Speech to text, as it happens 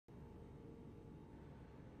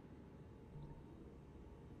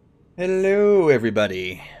Hello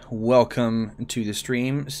everybody, welcome to the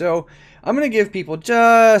stream. So I'm going to give people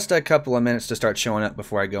just a couple of minutes to start showing up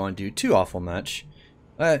before I go and do too awful much.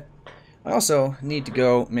 But I also need to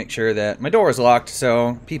go make sure that my door is locked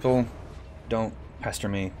so people don't pester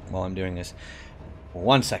me while I'm doing this.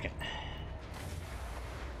 1 second.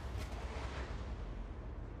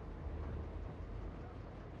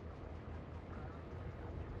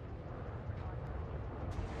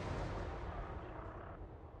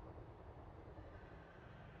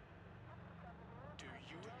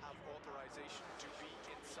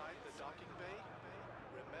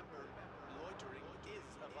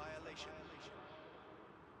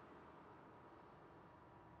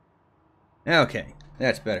 Okay,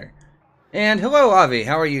 that's better. And hello, Avi.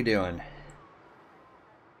 How are you doing?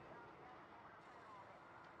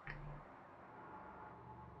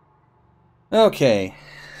 Okay,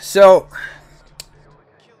 so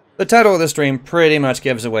the title of the stream pretty much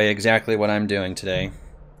gives away exactly what I'm doing today.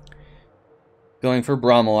 Going for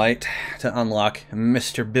Bromellite to unlock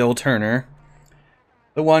Mr. Bill Turner.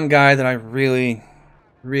 The one guy that I really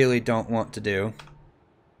don't want to do.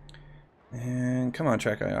 And come on,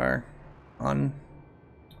 Track IR. On.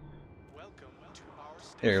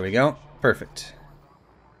 There we go. Perfect.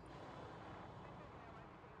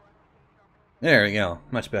 There we go.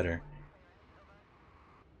 Much better.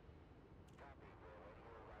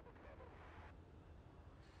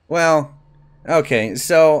 Well, okay,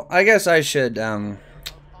 so I guess I should, so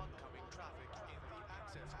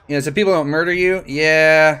people don't murder you?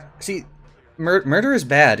 Yeah. See, murder is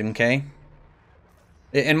bad, okay?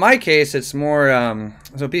 In my case, it's more,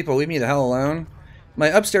 so people leave me the hell alone. My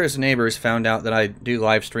upstairs neighbors found out that I do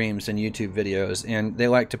live streams and YouTube videos, and they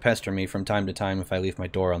like to pester me from time to time if I leave my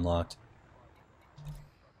door unlocked.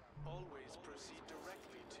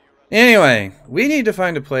 Anyway, we need to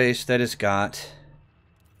find a place that has got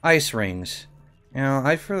ice rings. Now,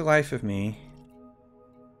 I, for the life of me,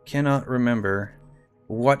 cannot remember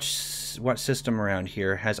what system around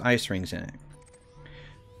here has ice rings in it.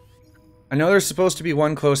 I know there's supposed to be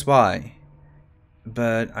one close by,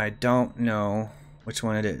 but I don't know which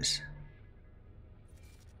one it is.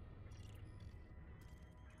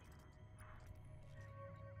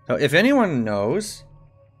 So if anyone knows...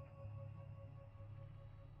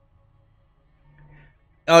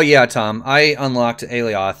 Oh yeah, Tom, I unlocked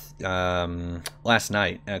Alioth last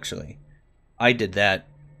night, actually. I did that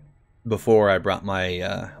before I brought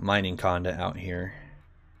my mining conda out here.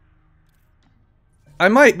 I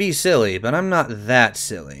might be silly, but I'm not that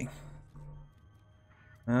silly.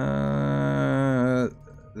 That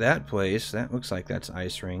place, that looks like that's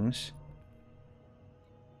ice rings.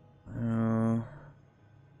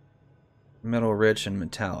 Metal rich and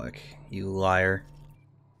metallic, you liar.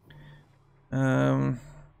 I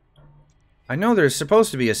know there's supposed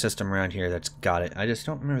to be a system around here that's got it. I just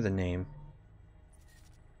don't remember the name.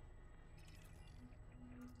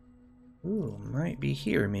 Ooh, might be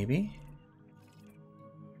here, maybe.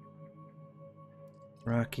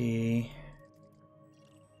 Rocky.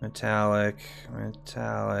 Metallic.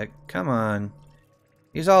 Metallic. Come on.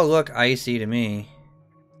 These all look icy to me.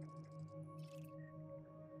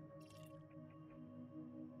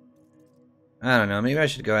 I don't know. Maybe I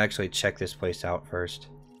should go actually check this place out first.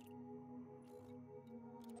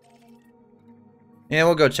 Yeah,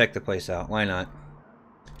 we'll go check the place out. Why not?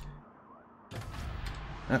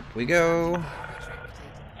 Up we go.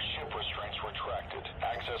 Ship restraints retracted.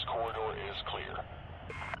 Access corridor is clear.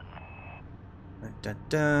 Da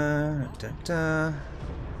da da da.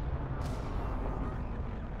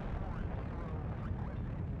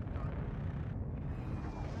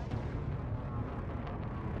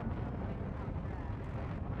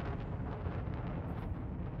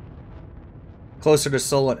 Closer to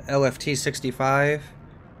Sol at LFT 65.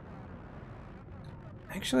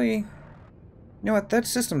 Actually, you know what? That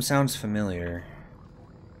system sounds familiar.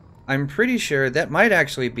 I'm pretty sure that might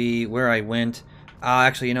actually be where I went.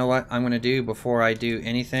 Actually, you know what I'm going to do before I do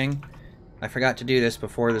anything? I forgot to do this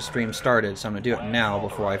before the stream started, so I'm going to do it now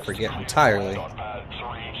before I forget entirely.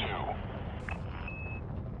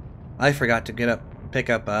 I forgot to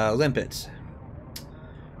pick up limpets.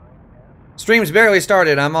 Stream's barely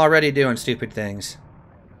started, I'm already doing stupid things.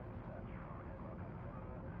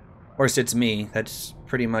 Of course, it's me. That's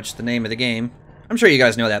pretty much the name of the game. I'm sure you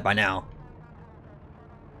guys know that by now.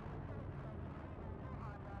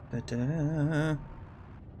 Da-da.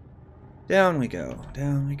 Down we go.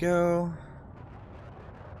 Down we go.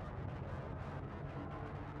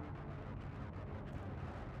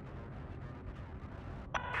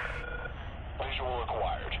 Visual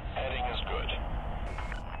acquired. Heading is good.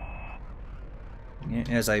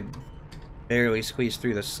 As I Barely squeezed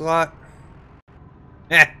through the slot.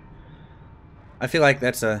 Eh! I feel like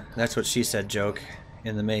that's what she said joke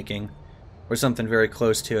in the making. Or something very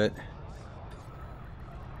close to it.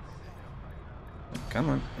 Come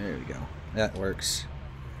on. There we go. That works.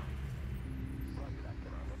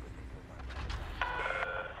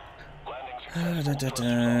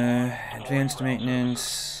 Advanced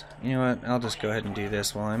maintenance. You know what? I'll just go ahead and do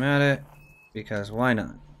this while I'm at it. Because why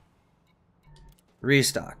not?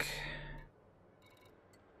 Restock.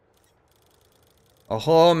 A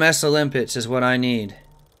whole mess of limpets is what I need.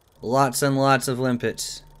 Lots and lots of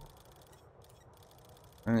limpets.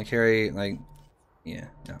 I'm gonna carry, like... Yeah,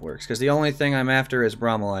 that works. Because the only thing I'm after is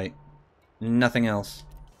Bromellite. Nothing else.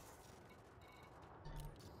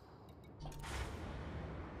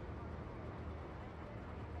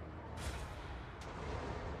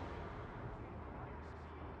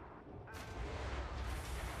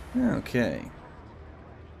 Okay.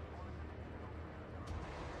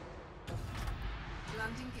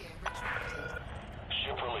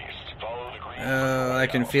 Ship released. Follow the green. Oh, I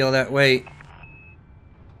can feel that weight.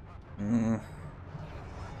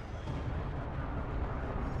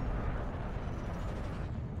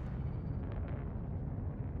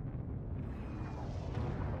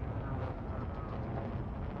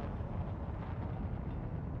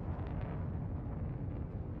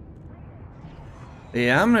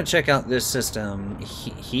 Yeah, I'm gonna check out this system.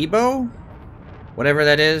 Hebo? Whatever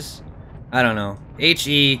that is. I don't know.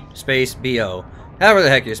 H-E space B-O. However the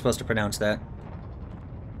heck you're supposed to pronounce that.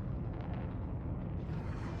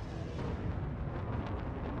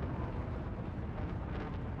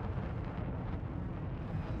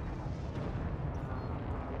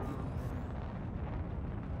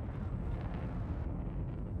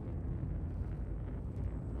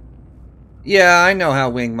 Yeah, I know how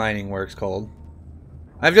wing mining works, Cold.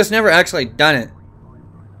 I've just never actually done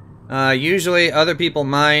it. Usually other people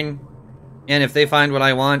mine, and if they find what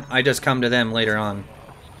I want, I just come to them later on.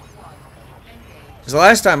 Because the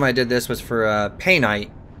last time I did this was for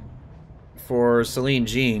Paynite for Celine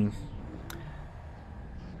Jean.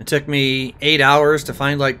 It took me 8 hours to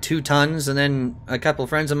find like 2 tons, and then a couple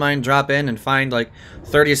friends of mine drop in and find like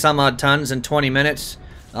 30 some odd tons in 20 minutes.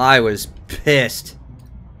 I was pissed.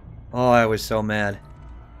 Oh, I was so mad.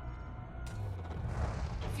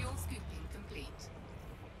 Fuel scooping complete.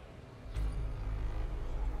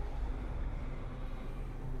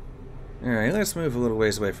 Alright, let's move a little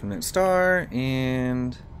ways away from that star,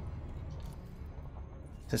 and...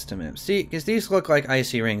 System map. See, because these look like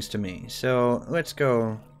icy rings to me. So, let's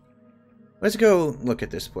go look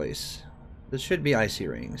at this place. This should be icy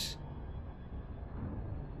rings.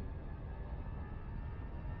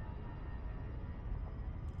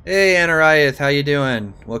 Hey, Anariath, how you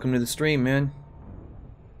doing? Welcome to the stream, man.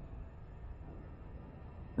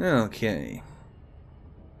 Okay.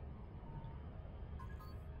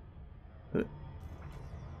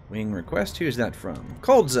 Wing request, who's that from?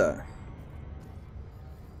 Koldza!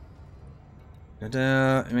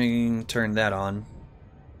 Let me turn that on.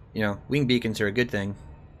 You know, wing beacons are a good thing.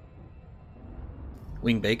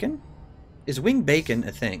 Wing bacon? Is wing bacon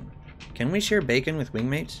a thing? Can we share bacon with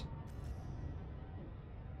wingmates?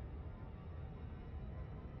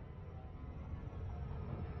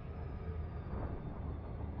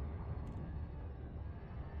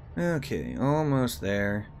 Okay, almost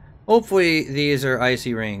there. Hopefully these are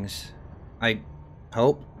icy rings. I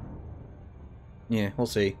hope. Yeah, we'll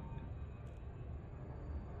see.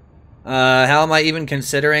 How am I even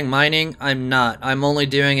considering mining? I'm not. I'm only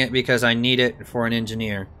doing it because I need it for an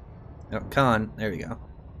engineer. Oh, come on. There we go.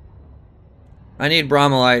 I need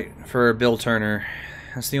Bromellite for Bill Turner.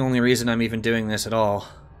 That's the only reason I'm even doing this at all.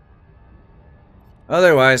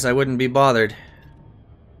 Otherwise, I wouldn't be bothered.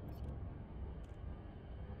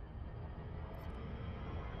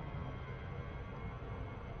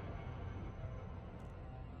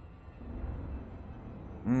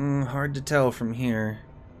 Hard to tell from here.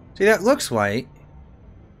 See, that looks white.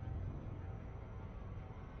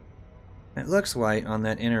 It looks white on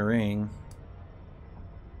that inner ring.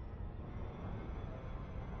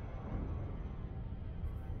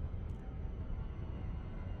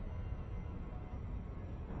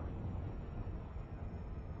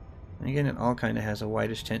 And again, it all kind of has a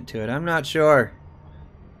whitish tint to it. I'm not sure.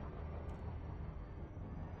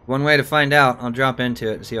 One way to find out, I'll drop into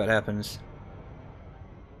it and see what happens.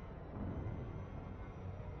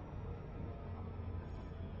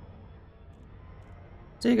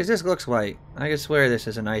 See, because this looks white. I could swear this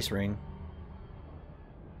is an ice ring.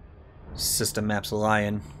 System map's a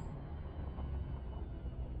lion.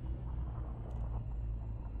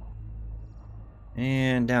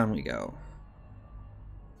 And down we go.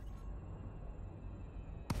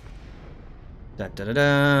 Da, da, da,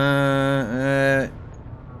 da.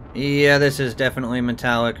 Yeah, this is definitely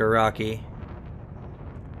metallic or rocky.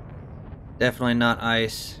 Definitely not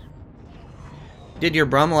ice. Did your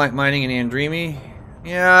Bromellite mining in Andremi?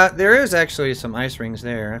 Yeah, there is actually some ice rings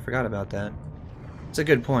there. I forgot about that. It's a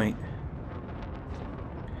good point.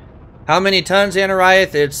 How many tons,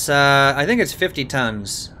 Anariath? It's, I think it's 50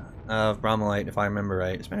 tons of Bromellite, if I remember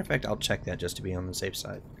right. As a matter of fact, I'll check that just to be on the safe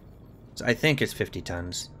side. So I think it's 50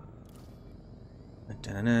 tons.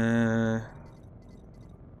 Da-da-da.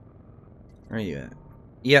 Where are you at?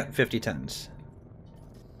 Yep, 50 tons.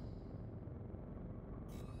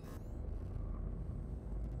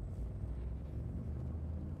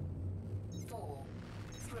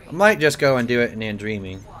 I might just go and do it in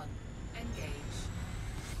Andremi.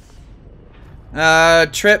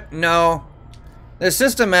 Trip, no. The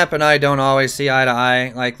system map and I don't always see eye to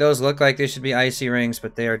eye. Like, those look like they should be icy rings,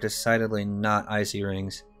 but they are decidedly not icy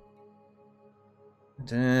rings.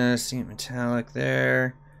 See metallic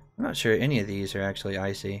there. I'm not sure any of these are actually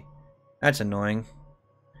icy. That's annoying.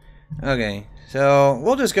 Okay, so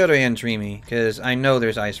we'll just go to Andremi, because I know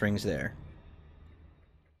there's ice rings there.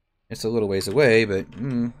 It's a little ways away, but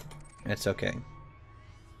it's okay.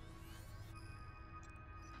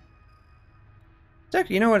 It's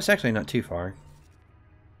actually, you know what? It's actually not too far.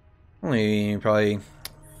 Only probably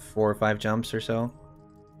 4 or 5 jumps or so.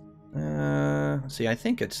 Let's see, I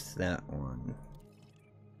think it's that one.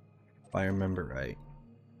 If I remember right.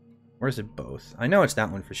 Or is it both? I know it's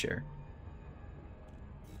that one for sure.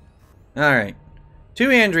 Alright. To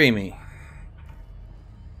Andremi.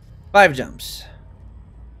 5 jumps.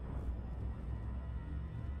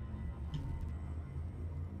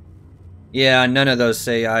 Yeah, none of those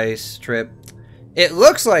say ice, Trip. It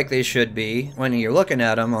looks like they should be when you're looking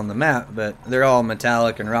at them on the map, but they're all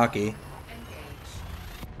metallic and rocky.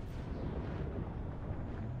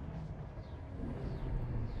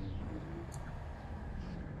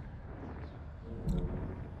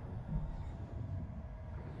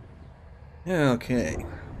 Okay.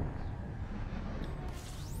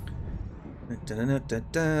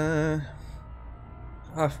 Da-da-da-da-da.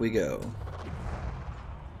 Off we go.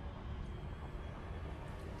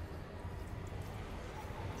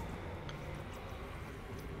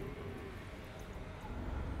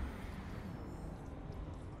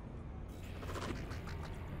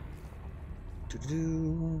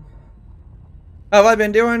 How have I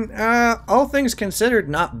been doing? All things considered,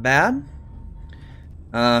 not bad.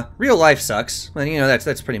 Real life sucks, but you know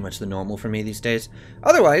that's pretty much the normal for me these days.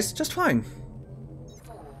 Otherwise, just fine. 4,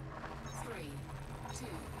 3, 2,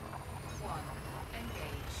 1, engage.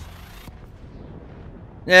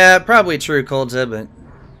 Yeah, probably true, Coldza, but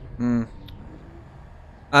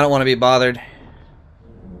I don't want to be bothered.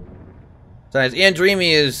 Besides,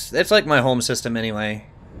 Andremi it's like my home system anyway.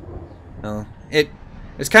 Oh,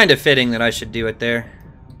 it's kind of fitting that I should do it there.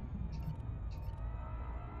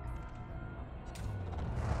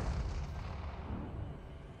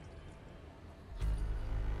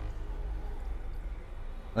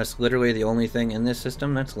 That's literally the only thing in this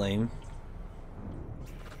system. That's lame.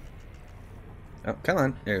 Oh, come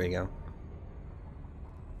on. There we go.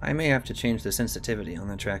 I may have to change the sensitivity on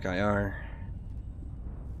the track IR.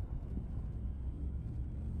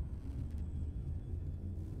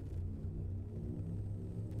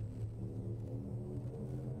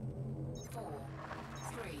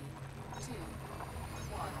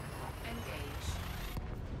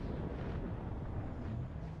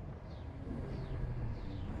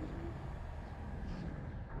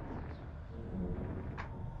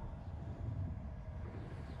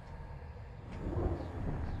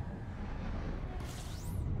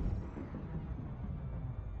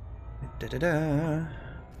 Da-da-da.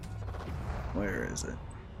 Where is it?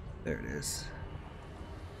 There it is.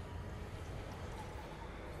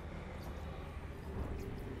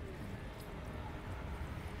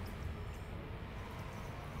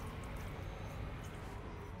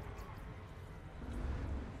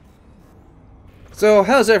 So,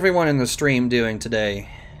 how's everyone in the stream doing today?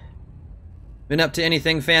 Been up to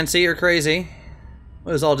anything fancy or crazy? It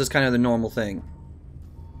was all just kind of the normal thing.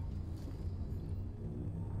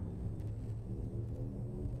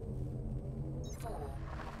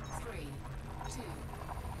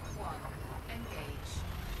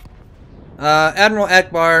 Admiral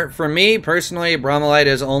Akbar, for me personally, Bromellite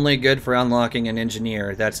is only good for unlocking an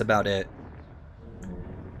engineer. That's about it.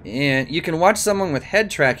 And you can watch someone with head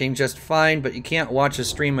tracking just fine, but you can't watch a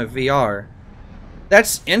stream of VR.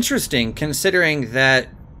 That's interesting, considering that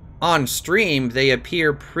on stream they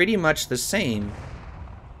appear pretty much the same.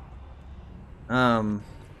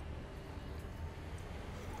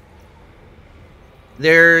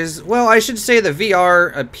 There's, well, I should say the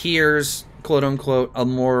VR appears, quote unquote,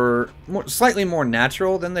 a slightly more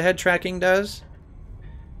natural than the head tracking does.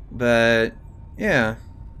 But, yeah.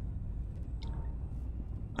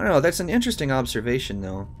 I don't know, that's an interesting observation,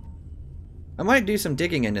 though. I might do some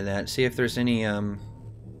digging into that, see if there's anyone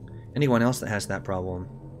else that has that problem.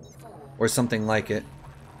 Or something like it.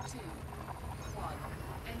 2, 1,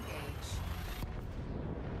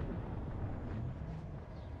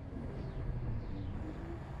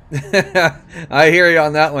 engage. I hear you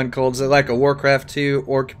on that one, Cold. So like a Warcraft 2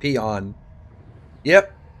 orc peon.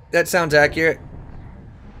 Yep, that sounds accurate.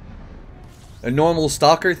 A normal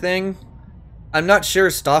stalker thing? I'm not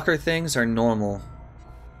sure stalker things are normal.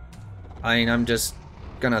 I mean, I'm just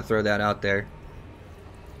gonna throw that out there.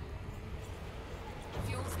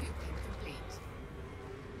 Fuel scooping complete.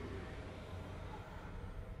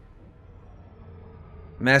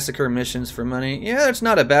 Massacre missions for money. Yeah, that's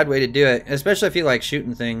not a bad way to do it, especially if you like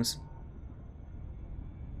shooting things.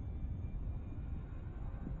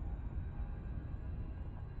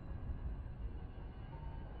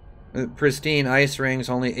 Pristine ice rings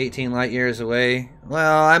only 18 light years away.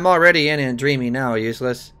 Well, I'm already in and dreamy now,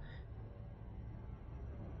 useless.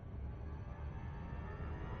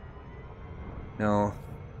 No.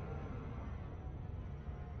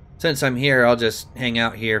 Since I'm here, I'll just hang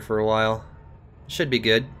out here for a while. Should be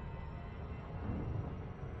good.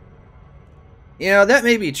 You know, that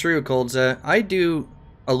may be true, Coldza. I do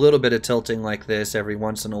a little bit of tilting like this every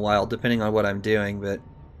once in a while, depending on what I'm doing, but...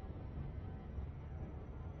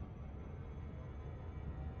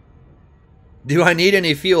 Do I need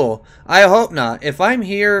any fuel? I hope not. If I'm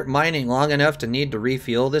here mining long enough to need to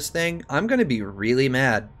refuel this thing, I'm going to be really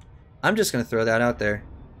mad. I'm just going to throw that out there.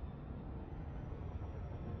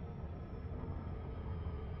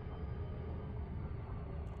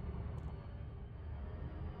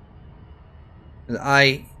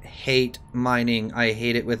 I hate mining. I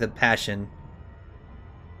hate it with a passion.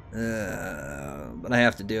 But I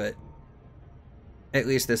have to do it. At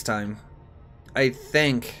least this time.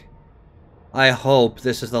 I hope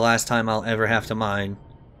this is the last time I'll ever have to mine.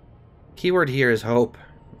 Keyword here is hope.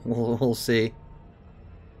 We'll see.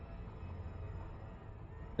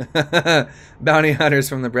 Bounty hunters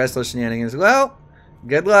from the Breslau shenanigans. Well,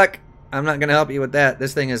 good luck. I'm not going to help you with that.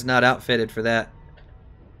 This thing is not outfitted for that.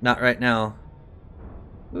 Not right now.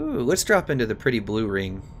 Ooh, let's drop into the pretty blue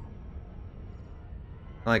ring.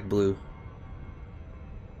 I like blue.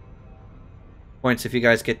 Points if you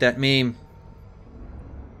guys get that meme.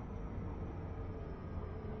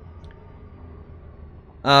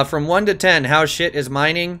 From 1 to 10, how shit is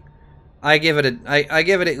mining? I give it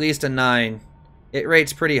at least a 9. It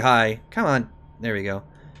rates pretty high. Come on. There we go.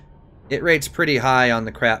 It rates pretty high on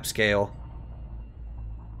the crap scale.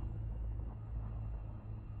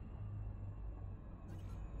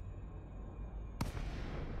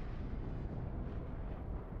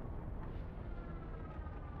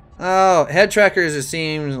 Oh, head trackers, it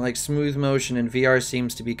seems like smooth motion, and VR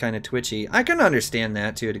seems to be kind of twitchy. I can understand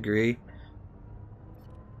that to a degree.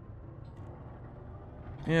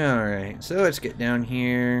 Yeah, alright, so let's get down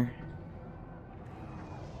here.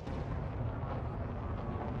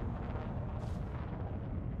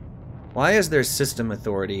 Why is there system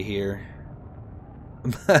authority here?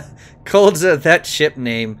 Coldza, that ship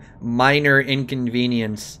name. Minor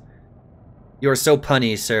inconvenience. You're so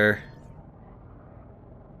punny, sir.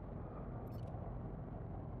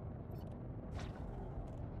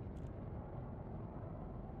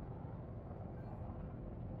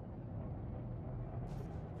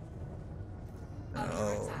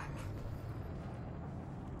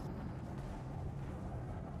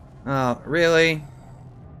 Oh, really?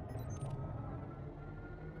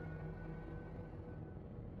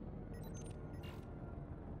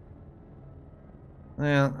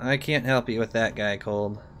 Well, I can't help you with that guy,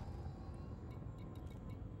 Cold.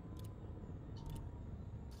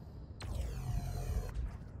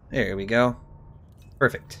 There we go.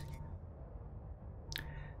 Perfect.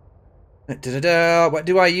 What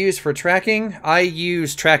do I use for tracking? I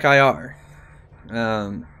use TrackIR.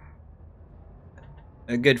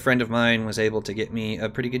 A good friend of mine was able to get me a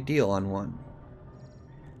pretty good deal on one.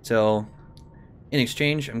 So, in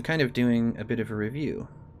exchange, I'm kind of doing a bit of a review.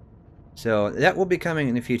 So, that will be coming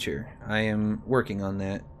in the future. I am working on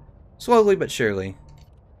that. Slowly but surely.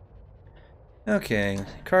 Okay,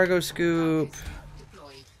 cargo scoop.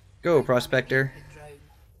 Go, Prospector.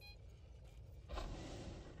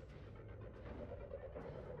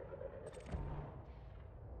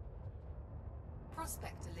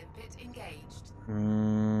 Prospector limpet engaged.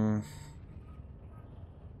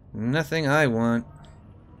 Nothing I want.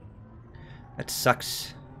 That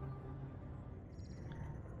sucks.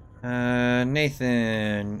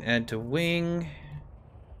 Nathan, add to wing.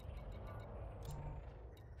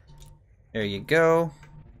 There you go.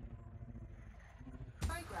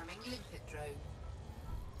 Programming limpet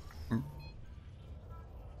drone.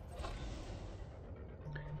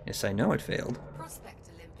 Yes, I know it failed.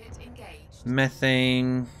 Prospector limpet engaged.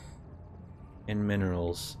 Methane and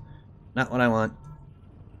minerals. Not what I want.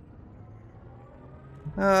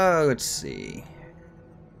 Oh, let's see.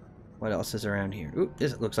 What else is around here? Oop,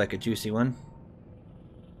 this looks like a juicy one.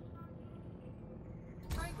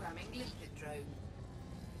 Programming limpet drone.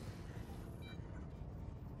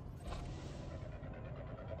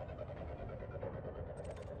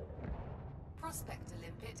 Prospector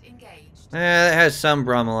limpet engaged. It has some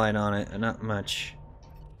bromellite on it, not much.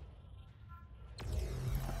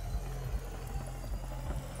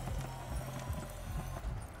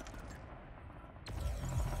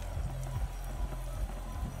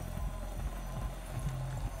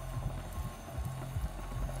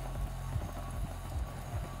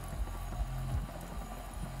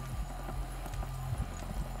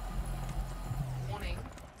 Warning.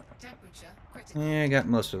 Temperature critical. Yeah, I got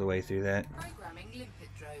most of the way through that. Programming limpet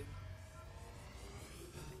drone.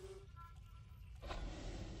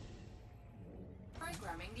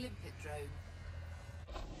 Programming limpet drone.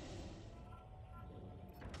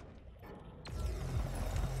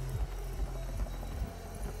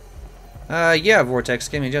 Yeah, Vortex,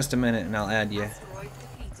 give me just a minute and I'll add you. Asteroid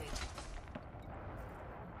defeated.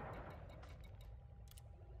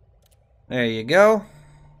 There you go.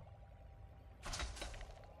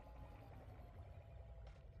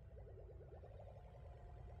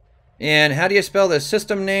 And how do you spell the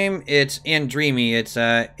system name? It's Andrimi. It's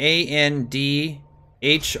A-N-D-H-R-I-M-I.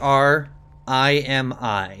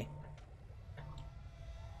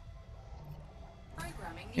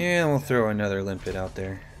 Programming And we'll throw another limpet out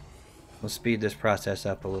there. We'll speed this process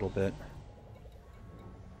up a little bit.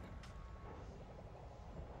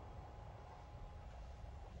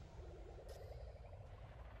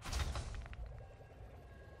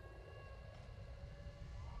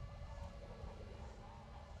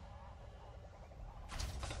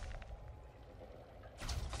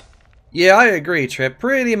 Yeah, I agree, Trip.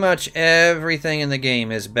 Pretty much everything in the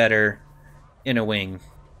game is better in a wing.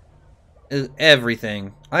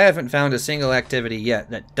 Everything. I haven't found a single activity yet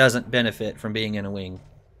that doesn't benefit from being in a wing.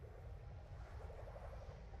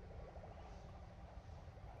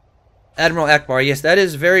 Admiral Akbar, yes, that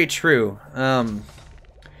is very true. I'm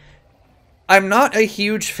not a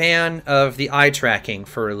huge fan of the eye tracking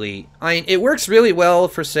for Elite. I mean, it works really well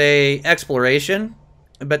for, say, exploration,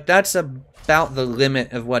 but that's about the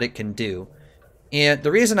limit of what it can do. And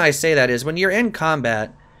the reason I say that is when you're in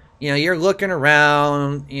combat, you know, you're looking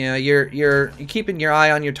around, you know, you're keeping your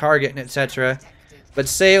eye on your target and etc. But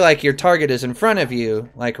say like your target is in front of you,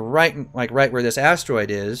 like right where this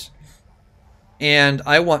asteroid is, and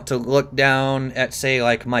I want to look down at, say,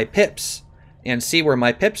 like my pips and see where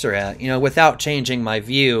my pips are at, you know, without changing my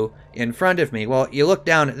view in front of me. Well, you look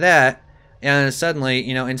down at that, and suddenly,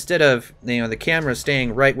 you know, instead of, you know, the camera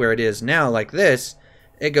staying right where it is now like this,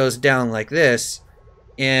 it goes down like this,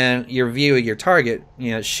 and your view of your target,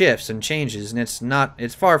 you know, shifts and changes, and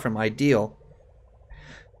it's far from ideal.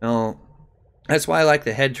 No, that's why I like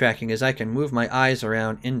the head tracking, is I can move my eyes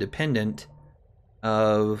around independent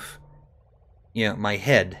of, you know, my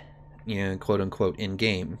head, you know, quote unquote, in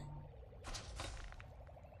game.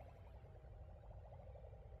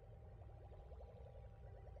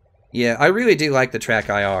 Yeah, I really do like the Track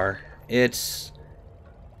IR. It's,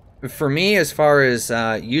 for me, as far as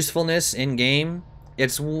usefulness in game,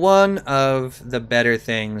 it's one of the better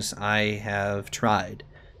things I have tried.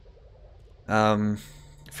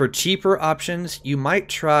 For cheaper options, you might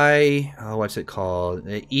try, oh, what's it called?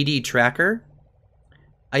 The ED Tracker,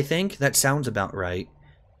 I think. That sounds about right.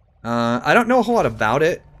 I don't know a whole lot about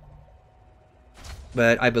it,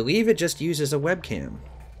 but I believe it just uses a webcam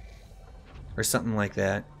or something like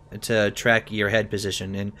that to track your head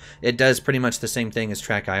position, and it does pretty much the same thing as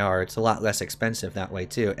Track IR. It's a lot less expensive that way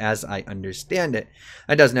too, as I understand it.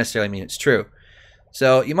 That doesn't necessarily mean it's true.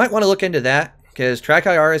 So you might want to look into that, because Track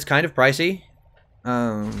IR is kind of pricey.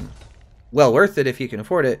 Well worth it if you can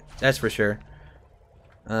afford it, that's for sure.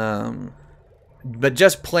 But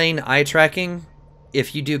just plain eye tracking,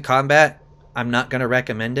 if you do combat, I'm not going to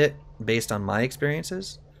recommend it based on my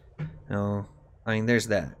experiences. No, I mean, there's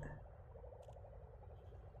that.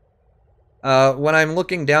 When I'm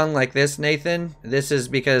looking down like this, Nathan, this is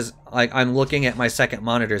because like I'm looking at my second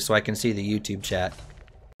monitor so I can see the YouTube chat.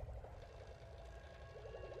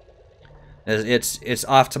 It's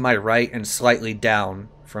off to my right and slightly down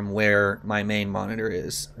from where my main monitor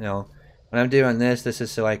is. You know, When I'm doing this, this is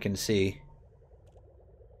so I can see.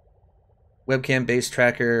 Webcam base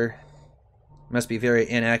tracker must be very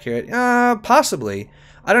inaccurate. Possibly.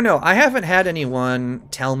 I don't know. I haven't had anyone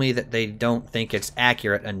tell me that they don't think it's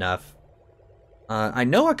accurate enough. I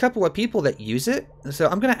know a couple of people that use it, so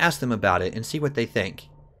I'm going to ask them about it and see what they think.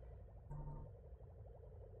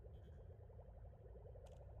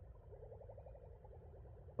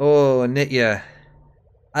 Oh, Nitya.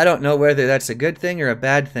 I don't know whether that's a good thing or a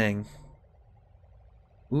bad thing.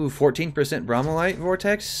 Ooh, 14% Bromellite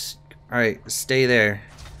vortex? Alright, stay there.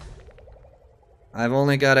 I've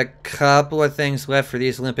only got a couple of things left for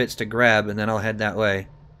these limpets to grab, and then I'll head that way.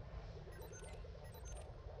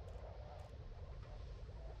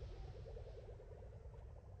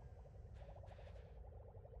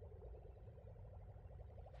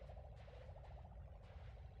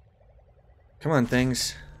 Come on,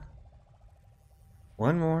 things.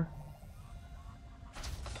 One more.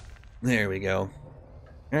 There we go.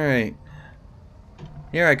 Alright.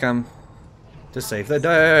 Here I come. To save the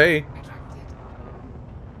day!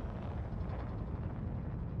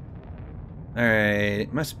 Alright,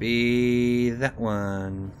 it must be that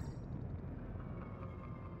one.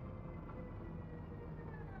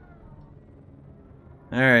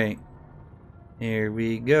 Alright. Here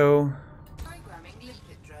we go. Programming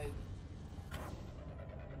limpet drone.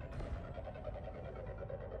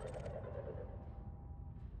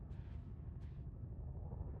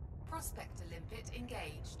 Prospector limpet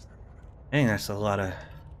engaged. Dang, that's a lot of...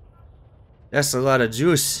 That's a lot of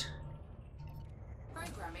juice.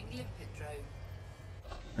 Programming limpet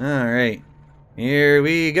drone. Alright. Here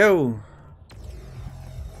we go.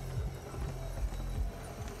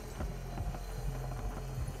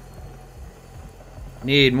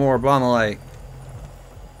 Need more Bromellite.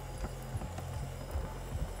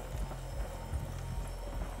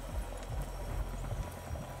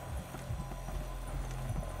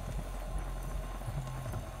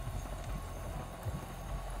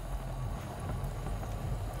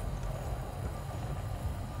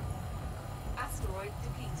 Asteroid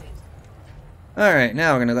depleted. Alright,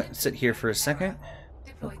 now we're gonna let it sit here for a second.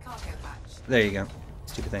 Deploy cargo patch. There you go.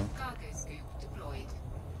 Stupid thing. Cargo scoop deployed.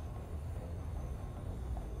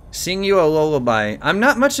 Sing you a lullaby. I'm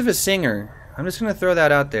not much of a singer. I'm just gonna throw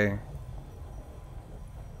that out there.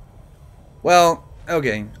 Well,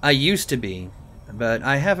 okay, I used to be, but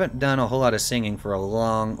I haven't done a whole lot of singing for a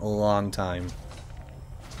long time.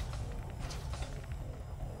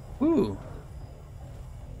 Ooh.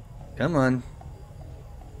 Come on.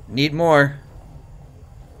 Need more.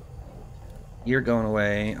 You're going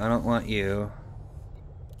away. I don't want you.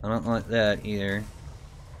 I don't want that either.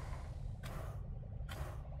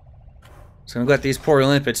 Just gonna let these poor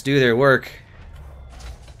limpets do their work.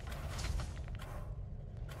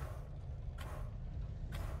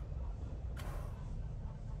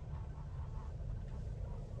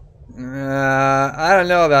 I don't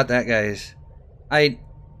know about that, guys.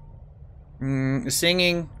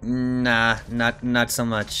 Singing, nah, not so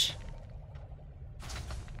much.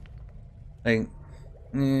 Like,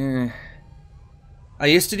 I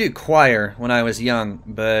used to do choir when I was young,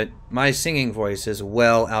 but my singing voice is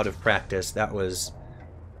well out of practice. That was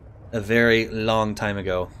a very long time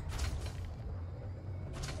ago.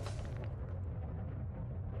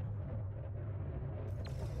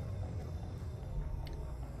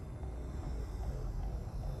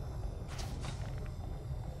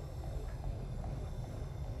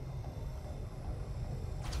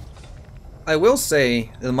 I will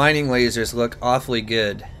say the mining lasers look awfully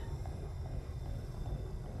good.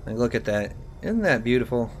 Like, look at that. Isn't that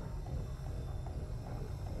beautiful?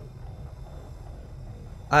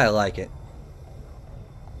 I like it.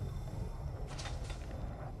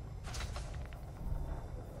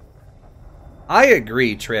 I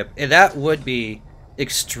agree, Trip. That would be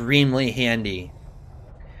extremely handy.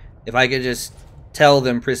 If I could just tell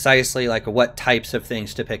them precisely like what types of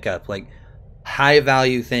things to pick up. Like high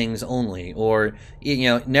value things only, or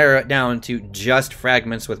narrow it down to just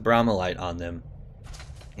fragments with Bromellite on them.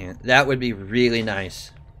 Yeah, that would be really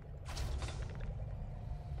nice.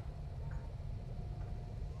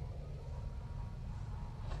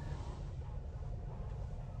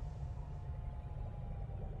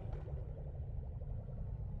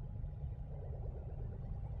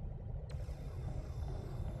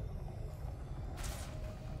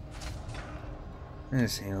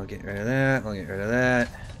 Let's see, we'll get rid of that, we'll get rid of that.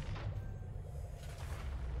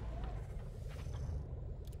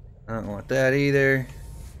 I don't want that either.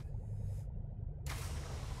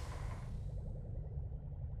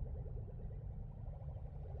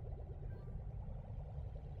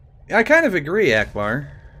 I kind of agree, Akbar.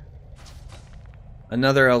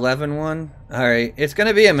 Another 11 one? Alright, it's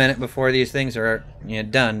gonna be a minute before these things are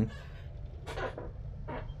done.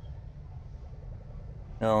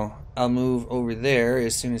 No, I'll move over there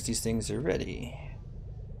as soon as these things are ready.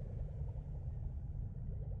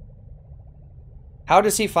 How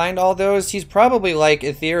does he find all those? He's probably like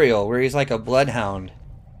Ethereal, where he's like a bloodhound.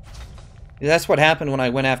 That's what happened when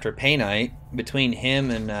I went after Paynite. Between him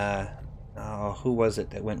and, oh, who was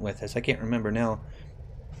it that went with us? I can't remember now.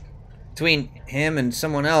 Between him and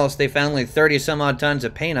someone else, they found like 30 some odd tons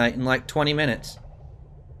of Paynite in like 20 minutes.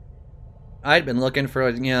 I'd been looking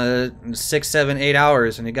for, 6, 7, 8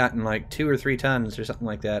 hours, and it got in like 2 or 3 tons or something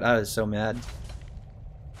like that. I was so mad.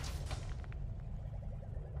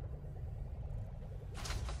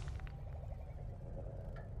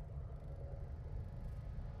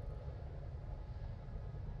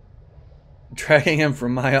 Tracking him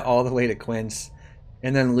from Maya all the way to Quince,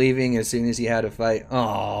 and then leaving as soon as he had a fight.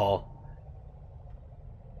 Oh,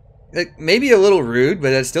 maybe a little rude,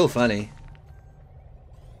 but that's still funny.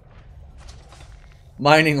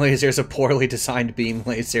 Mining laser is a poorly designed beam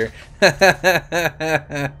laser.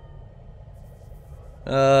 Oh,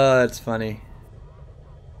 that's funny.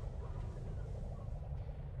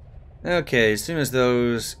 Okay, as soon as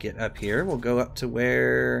those get up here, we'll go up to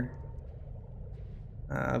where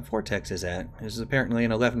Vortex is at. This is apparently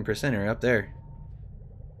an 11%er up there.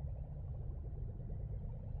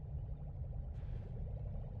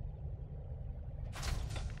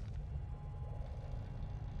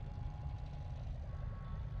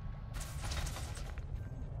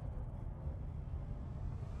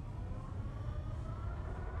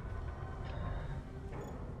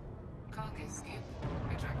 Cargo scoop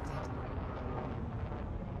retracted.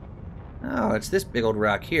 Oh, it's this big old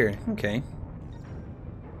rock here. Okay.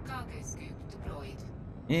 Cargo scoop deployed.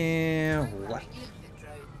 Yeah, Programming what? limpet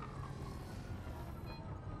drone.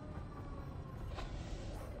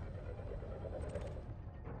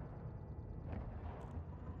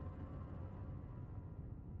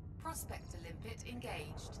 Prospector limpet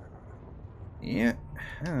engaged. Yeah,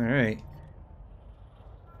 alright.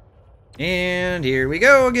 And here we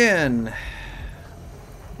go again.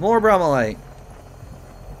 More Bromellite.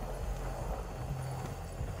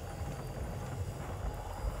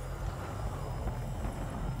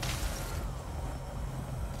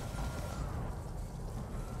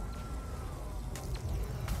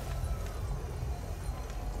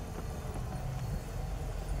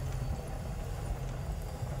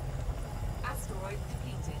 Asteroid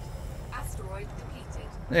depleted. Asteroid depleted.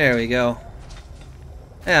 There we go.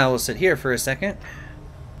 Yeah, we'll sit here for a second.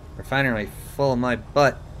 Refinery full of my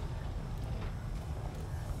butt.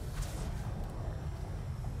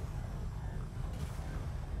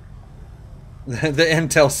 The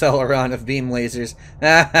intel Celeron of beam lasers.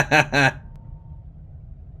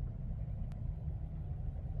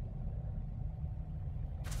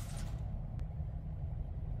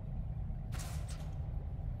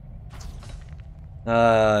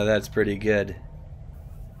 That's pretty good.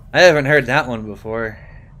 I haven't heard that one before.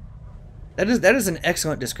 That is an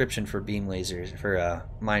excellent description for beam lasers, for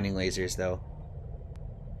mining lasers, though.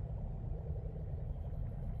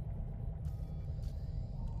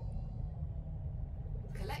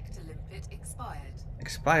 Collector limpet expired.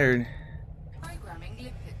 Expired. Programming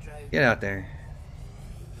limpet drone. Get out there.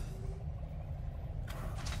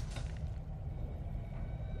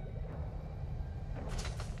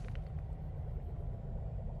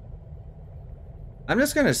 I'm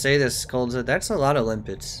just gonna say this, Coldza, that's a lot of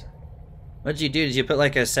limpets. What'd you do? Did you put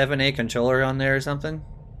like a 7A controller on there or something?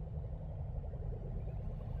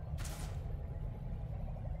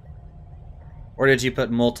 Or did you put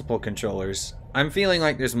multiple controllers? I'm feeling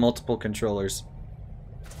like there's multiple controllers.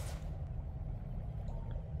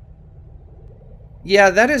 Yeah,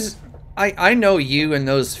 that is... I know you and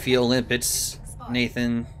those feel limpets,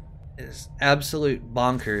 Nathan. Is absolute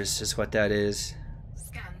bonkers is what that is.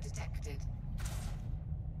 Scan detected.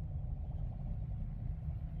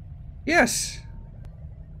 Yes.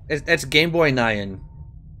 That's Game Boy Nyan.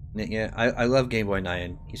 Yeah, I love Game Boy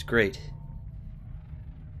Nyan. He's great.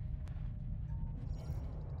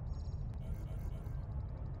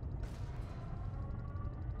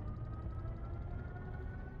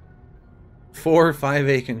 Four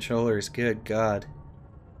 5A controllers, good God.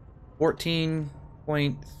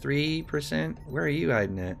 14.3%? Where are you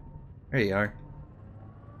hiding at? There you are.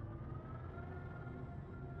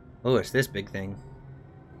 Oh, it's this big thing.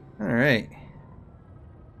 Alright.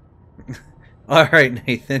 Alright,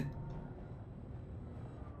 Nathan.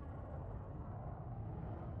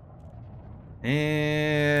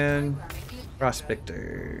 And...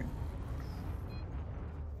 Prospector.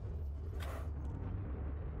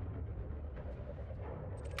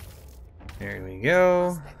 There we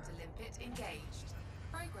go. Prospector limpet engaged.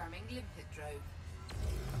 Programming limpet drove.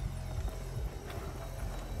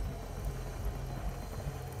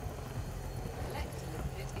 Collector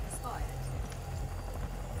limpet expired.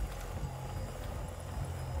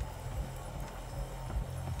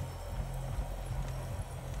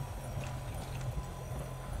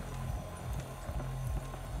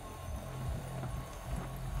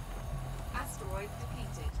 Asteroid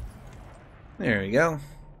depleted. There we go.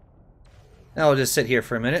 Now we'll just sit here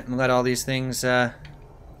for a minute and let all these things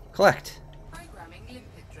collect. Programming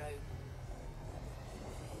limpet drove.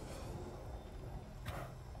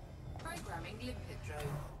 Programming limpet drove.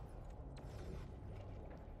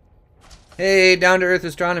 Hey, Down to Earth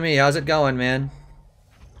Astronomy, how's it going, man?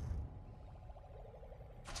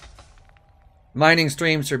 Mining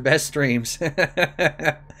streams are best streams.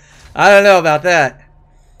 I don't know about that.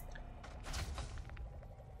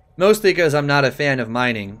 Mostly because I'm not a fan of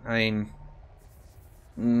mining. I mean,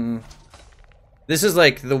 this is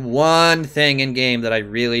like the one thing in game that I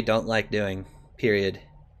really don't like doing, period.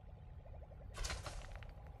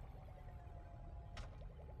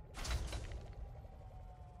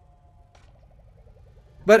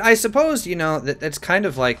 But I suppose, you know, that's kind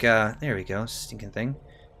of like, there we go, stinking thing.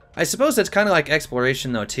 I suppose that's kind of like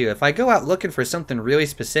exploration though too. If I go out looking for something really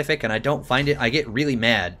specific and I don't find it, I get really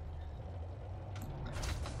mad.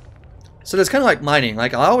 So it's kind of like mining.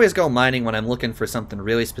 Like, I'll always go mining when I'm looking for something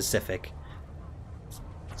really specific.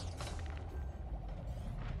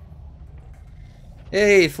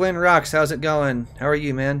 Hey, Flynn Rocks, how's it going? How are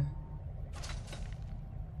you, man?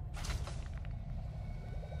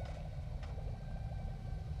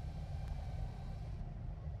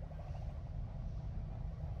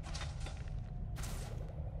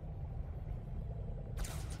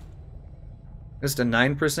 Just a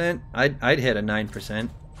 9%? I'd hit a 9%.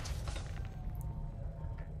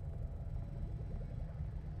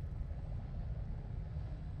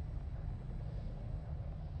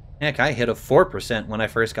 Heck, I hit a 4% when I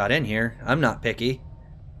first got in here. I'm not picky.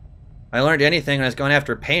 If I learned anything when I was going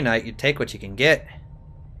after Paynite, you take what you can get.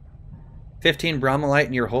 15 Bromellite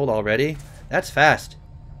in your hold already? That's fast.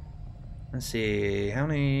 Let's see, how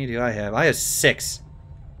many do I have? I have 6.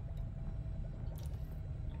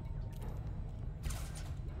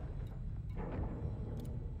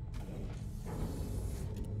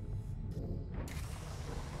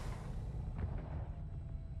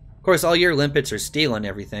 Of course, all your limpets are stealing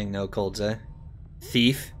everything, no, Coldza.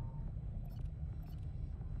 Thief.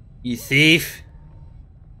 You thief.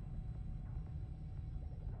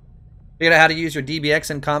 Figured out how to use your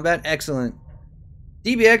DBX in combat? Excellent.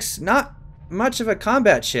 DBX, not much of a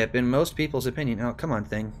combat ship in most people's opinion. Oh, come on,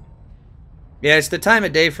 thing. Yeah, it's the time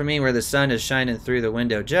of day for me where the sun is shining through the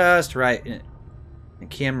window just right. The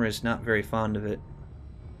camera is not very fond of it.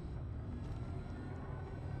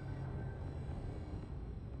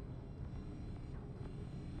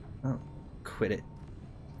 Oh, quit it.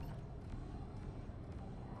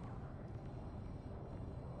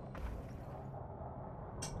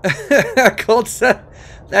 Cold set.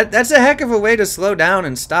 That's a heck of a way to slow down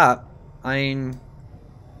and stop. I mean,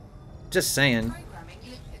 just saying.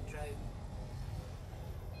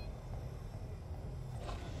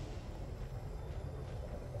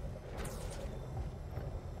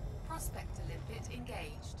 Prospector limpet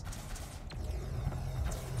engaged.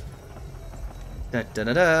 Da da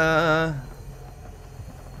da da.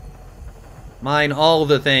 Mine all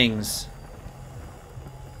the things.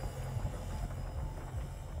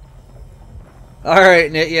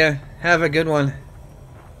 Alright, Nitya. Have a good one.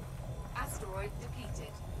 Asteroid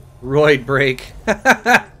depleted. Roid break.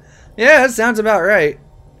 Yeah, that sounds about right.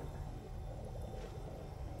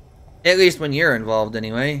 At least when you're involved,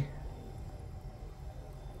 anyway.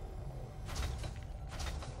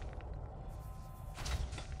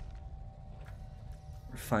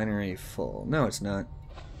 Refinery full. No, it's not.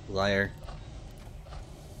 Liar.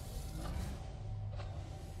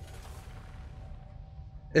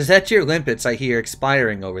 Is that your limpets I hear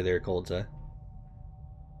expiring over there, Coldza?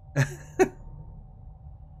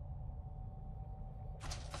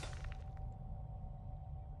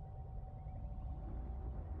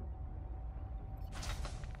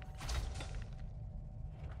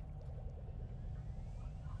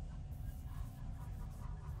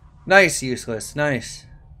 Nice, useless. Nice.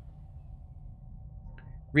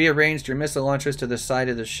 Rearranged your missile launchers to the side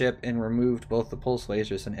of the ship and removed both the pulse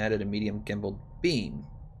lasers and added a medium gimbaled beam.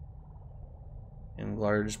 And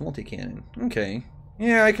large multi-cannon. Okay.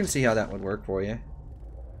 Yeah, I can see how that would work for you.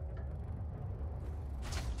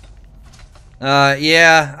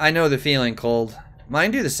 Yeah, I know the feeling, Cold.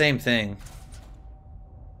 Mine do the same thing.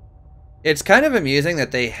 It's kind of amusing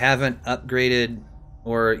that they haven't upgraded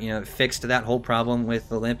or, you know, fixed that whole problem with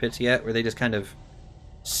the limpets yet, where they just kind of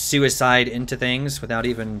suicide into things without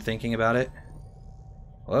even thinking about it.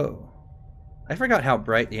 Whoa. I forgot how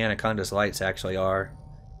bright the Anaconda's lights actually are.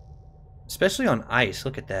 Especially on ice.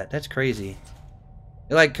 Look at that. That's crazy.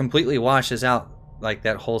 It like completely washes out like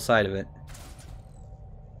that whole side of it.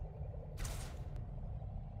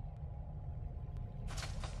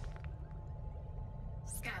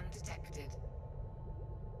 Scan detected.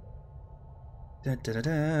 Da, da, da,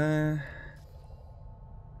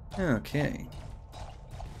 da. Okay.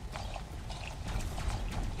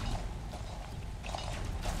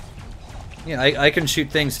 Yeah, I can shoot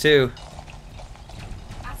things too.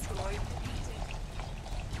 Asteroid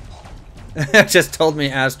depleted. It just told me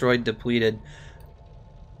asteroid depleted.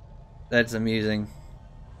 That's amusing.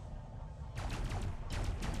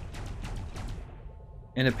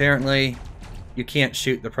 And apparently, you can't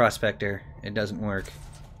shoot the prospector. It doesn't work.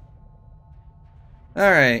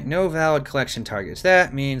 Alright, no valid collection targets.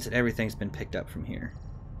 That means that everything's been picked up from here.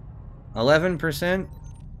 11%?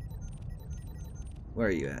 Where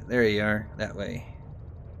are you at? There you are. That way.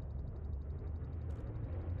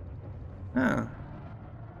 Oh.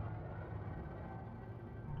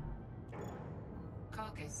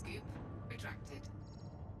 Cargo scoop retracted.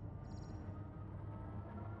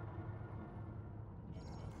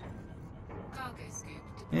 Cargo scoop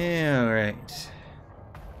deployed. Yeah, alright.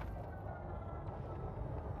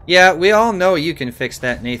 Yeah, we all know you can fix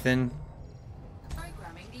that, Nathan.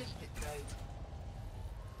 Programming limpet drone.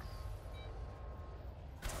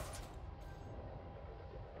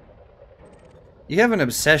 You have an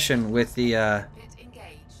obsession with the, Limpet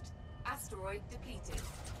engaged. Asteroid depleted.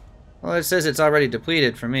 well, it says it's already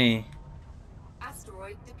depleted for me.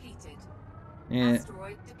 Asteroid depleted. Yeah.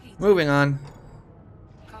 Asteroid depleted. Moving on.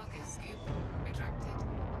 Cargo scoop retracted.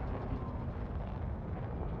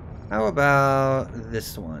 How about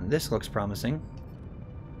this one? This looks promising.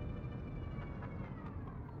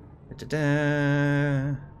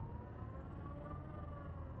 Da-da-da.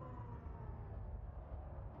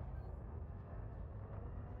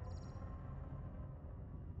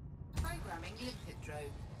 Programming limpet drone.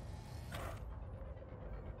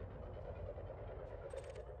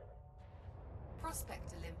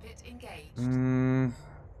 Prospector limpet engaged.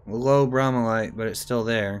 Low Bromellite, but it's still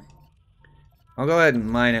there. I'll go ahead and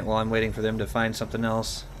mine it while I'm waiting for them to find something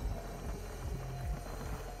else.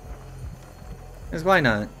 Because why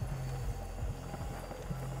not?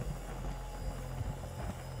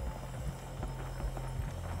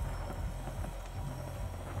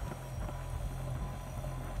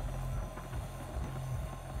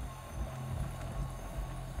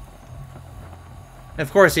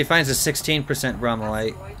 Of course, he finds a 16%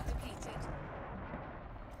 Bromellite. Asteroid depleted.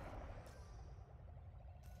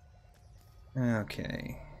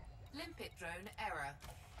 Okay. Limpet drone error.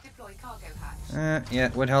 Deploy cargo hatch. Yeah,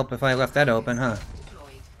 it would help if I left that open, huh?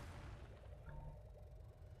 Deployed.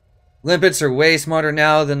 Limpets are way smarter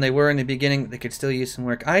now than they were in the beginning. They could still use some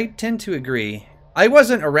work. I tend to agree. I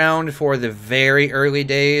wasn't around for the very early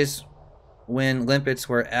days when limpets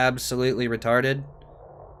were absolutely retarded.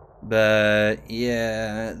 But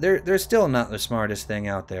yeah, they're still not the smartest thing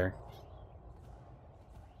out there.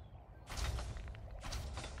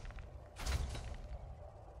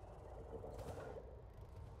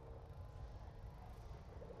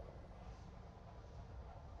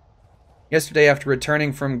 Yesterday, after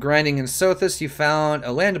returning from grinding in Sothis, you found a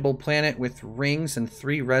landable planet with rings and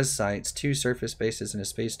 3 res sites, 2 surface bases, and a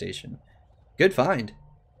space station. Good find.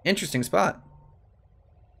 Interesting spot.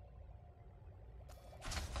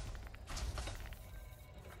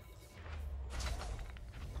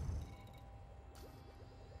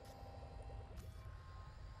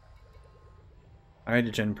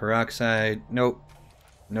 Hydrogen peroxide. Nope.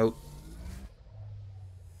 Nope.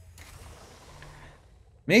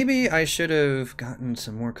 Maybe I should have gotten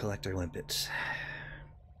some more collector limpets.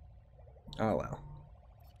 Oh well.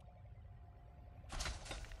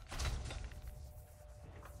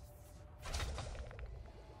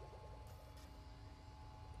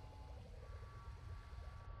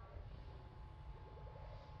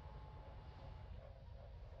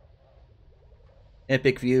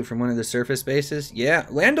 Epic view from one of the surface bases. Yeah,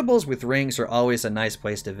 landables with rings are always a nice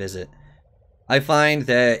place to visit. I find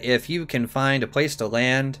that if you can find a place to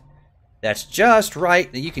land that's just right,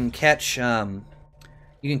 that you can catch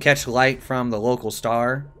light from the local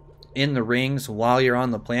star in the rings while you're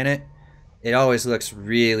on the planet, it always looks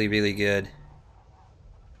really, really good.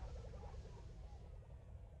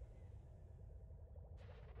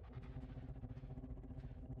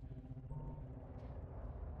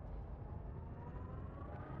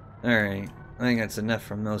 Alright, I think that's enough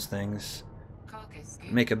from those things. Cargo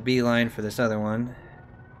scoop. Make a beeline for this other one.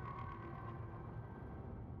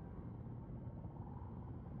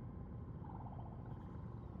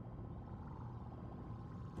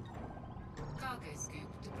 Cargo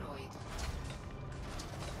scoop deployed.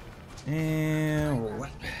 And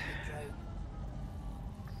what? Programming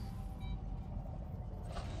limpet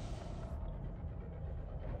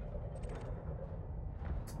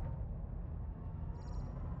drone.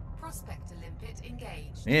 Prospector limpet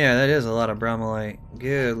engaged. Yeah, that is a lot of Bromellite.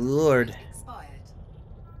 Good lord. Expired.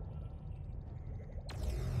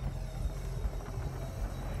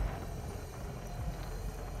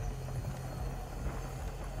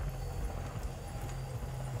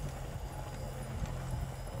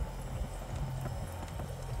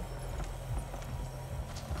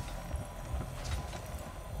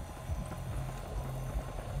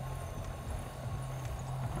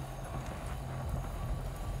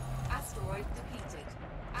 Asteroid depleted.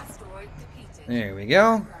 Asteroid depleted. There we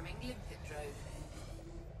go. Programming limpet drone.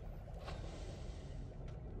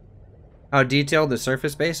 How detailed the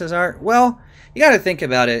surface bases are? Well, you got to think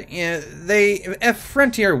about it. You know, if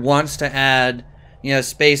Frontier wants to add, you know,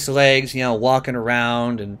 space legs, you know, walking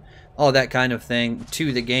around and all that kind of thing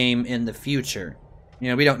to the game in the future. You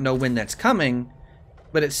know, we don't know when that's coming,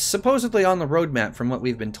 but it's supposedly on the roadmap from what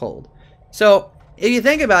we've been told. So, if you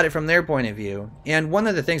think about it from their point of view, and one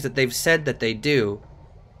of the things that they've said that they do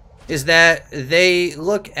is that they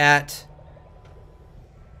look at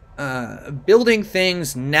building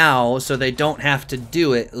things now so they don't have to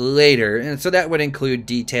do it later. And so that would include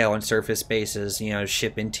detail and surface bases, you know,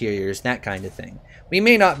 ship interiors, that kind of thing. We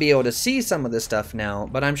may not be able to see some of this stuff now,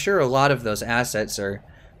 but I'm sure a lot of those assets are,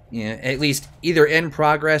 you know, at least either in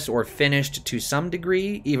progress or finished to some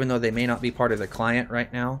degree, even though they may not be part of the client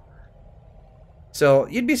right now. So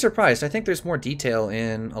you'd be surprised. I think there's more detail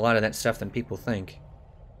in a lot of that stuff than people think.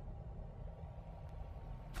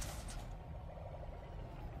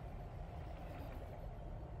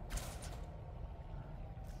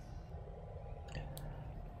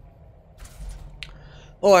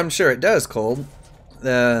 Oh, I'm sure it does, Cold.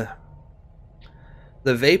 The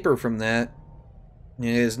vapor from that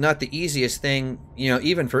is not the easiest thing, you know,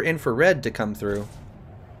 even for infrared to come through.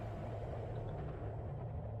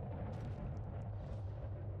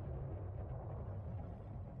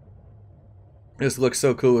 This looks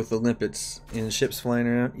so cool with the limpets and ships flying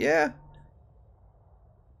around. Yeah.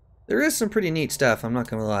 There is some pretty neat stuff, I'm not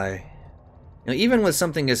gonna lie. You know, even with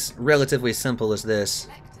something as relatively simple as this.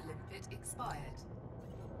 Collector limpet expired.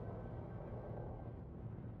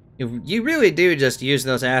 You really do just use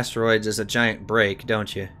those asteroids as a giant break,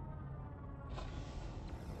 don't you?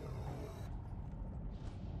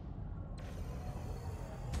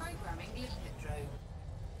 Programming limpet drone.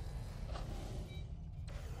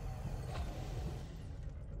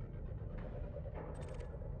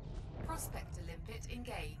 Prospector limpet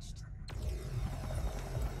engaged.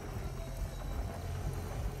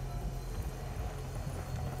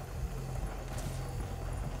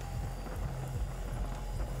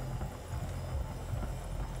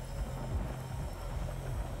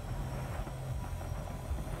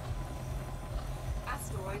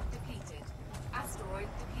 Asteroid depleted. Asteroid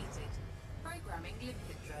depleted. Programming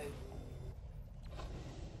limpet drone.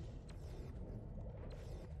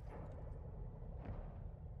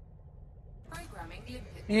 Programming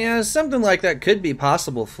limpet. Yeah, something like that could be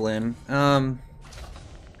possible, Flynn.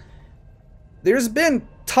 There's been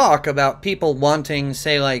talk about people wanting,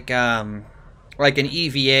 say, like an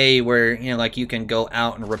EVA where, you know, like you can go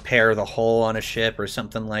out and repair the hull on a ship or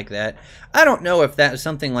something like that. I don't know if that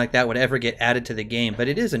something like that would ever get added to the game, but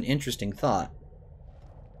it is an interesting thought.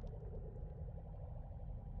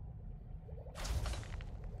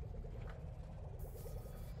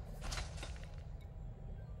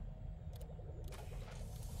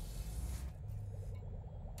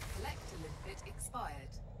 Collector limpet expired.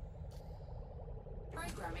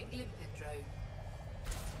 Programming limpet drone.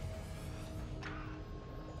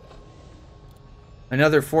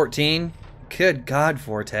 Another 14? Good God,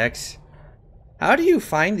 Vortex. How do you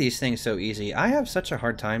find these things so easy? I have such a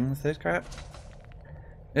hard time with this crap.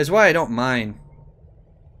 That's why I don't mind.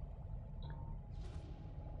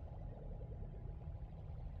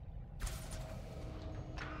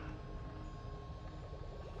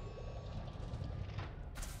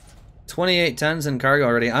 $28 tons in cargo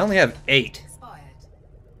already. I only have 8. Expired.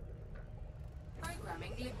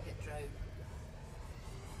 Programming limpet drone.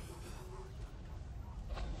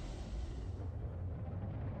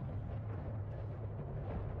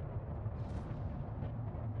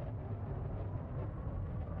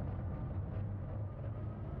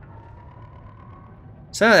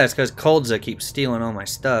 Some of that's because Coldza keeps stealing all my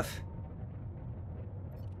stuff.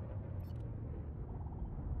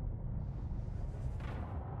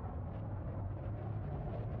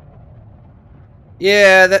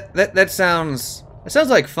 Yeah, that sounds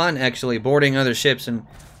like fun actually, boarding other ships and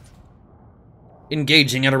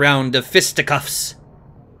engaging in a round of fisticuffs.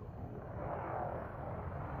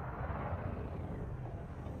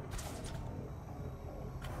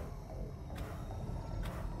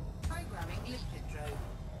 Programming limpet drone.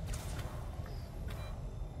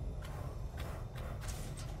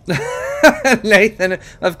 Nathan,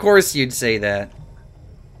 of course you'd say that.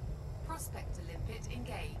 Prospector limpet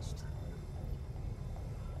engaged.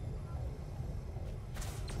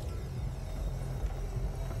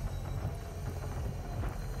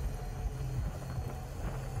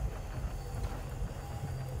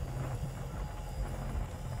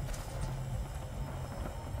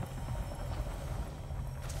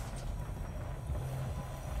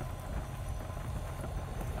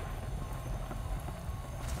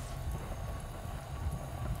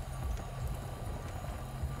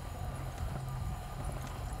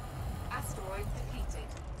 Asteroid depleted.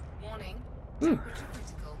 Warning. Temperature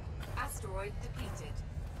critical. Asteroid depleted.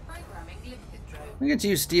 Programming limpet drone. Look at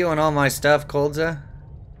you stealing all my stuff, Coldza.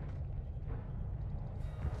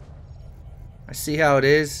 I see how it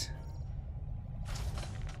is.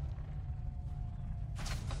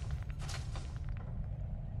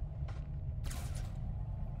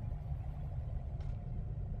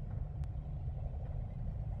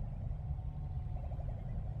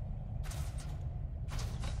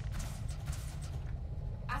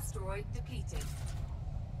 Asteroid depleted.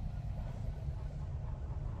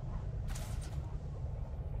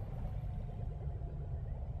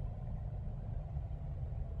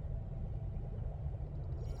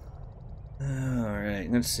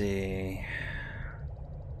 Alright, let's see.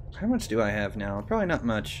 How much do I have now? Probably not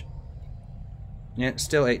much. Yeah,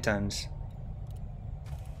 still 8 tons.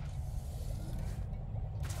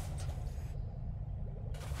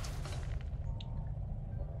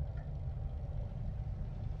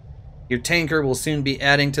 Your tanker will soon be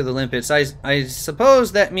adding to the limpets. I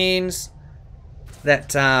suppose that means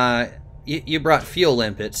that you brought fuel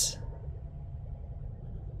limpets.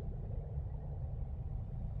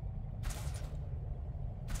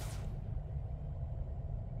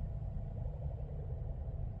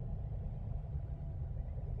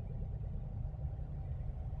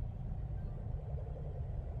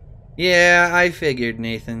 Yeah, I figured,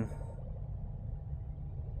 Nathan.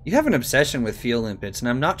 You have an obsession with fuel limpets, and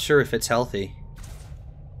I'm not sure if it's healthy.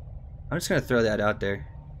 I'm just gonna throw that out there.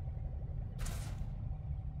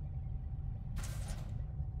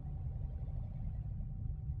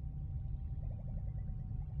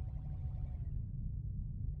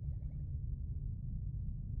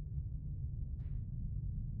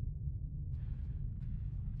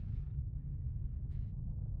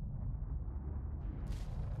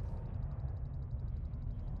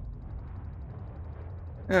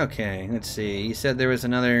 Okay, let's see. You said there was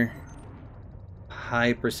another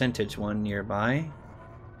high percentage one nearby.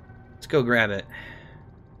 Let's go grab it.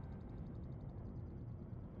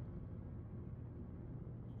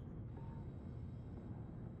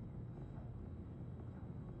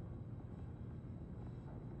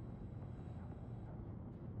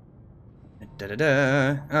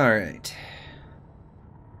 Da-da-da. Alright.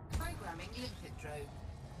 Programming limpet drone.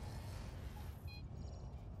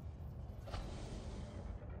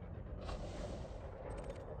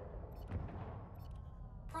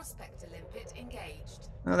 Prospector limpet engaged.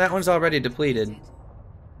 Oh, that one's already depleted.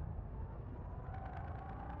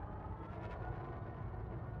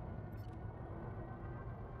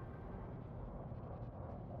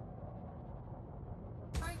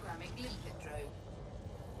 Programming limpet drone.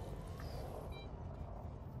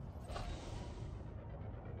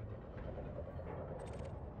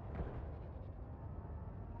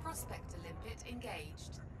 Prospector limpet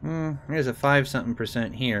engaged. There's a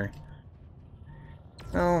 5-something% here.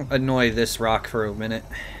 I'll annoy this rock for a minute.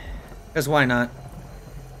 Because why not?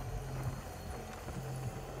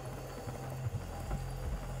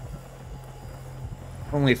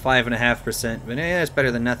 Only 5.5%, but it's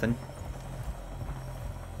better than nothing.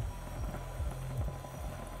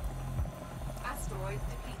 Asteroid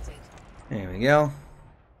depleted. There we go.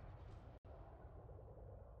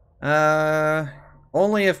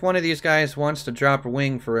 Only if one of these guys wants to drop a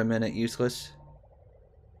wing for a minute, useless.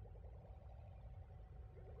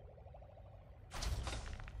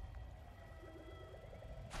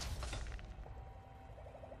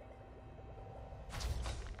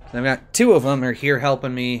 I've got 2 of them are here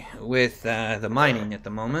helping me with the mining at the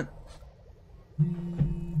moment.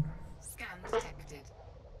 Scan detected.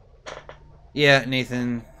 Yeah,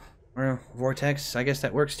 Nathan. Or Vortex, I guess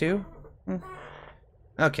that works too? Hmm.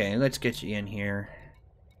 Okay, let's get you in here.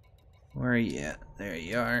 Where are you at? There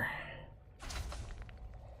you are.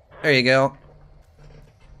 There you go.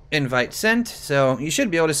 Invite sent, so you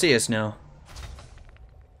should be able to see us now.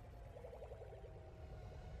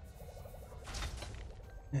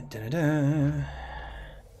 Da-da-da.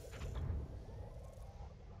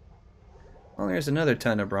 Well, there's another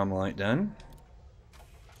ton of Bromellite done.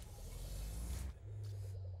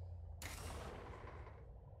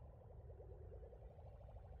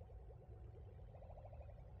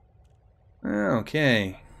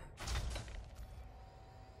 Okay.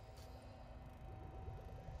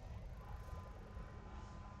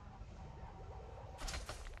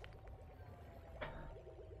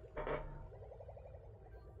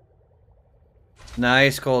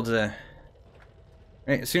 Nice, Cold. Right,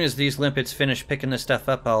 as soon as these limpets finish picking this stuff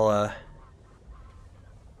up, I'll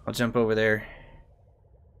jump over there.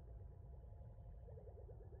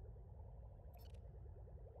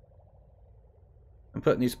 I'm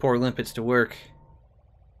putting these poor limpets to work.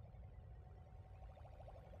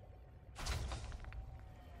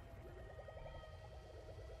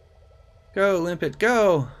 Go, limpet,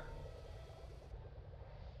 go!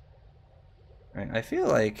 Alright, I feel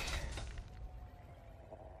like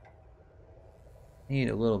I need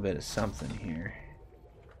a little bit of something here.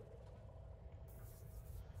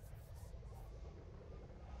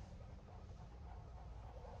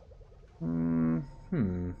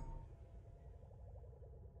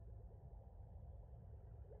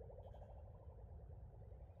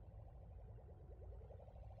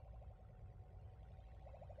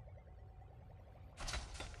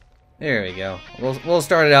 There we go. We'll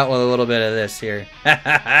start it out with a little bit of this here.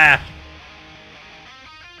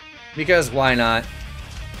 Because why not?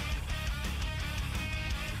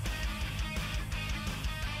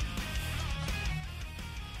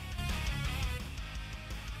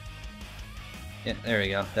 Yeah, there we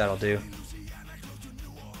go. That'll do.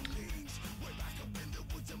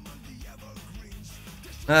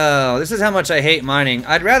 Oh, this is how much I hate mining.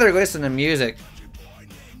 I'd rather listen to music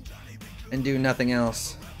and do nothing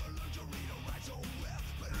else.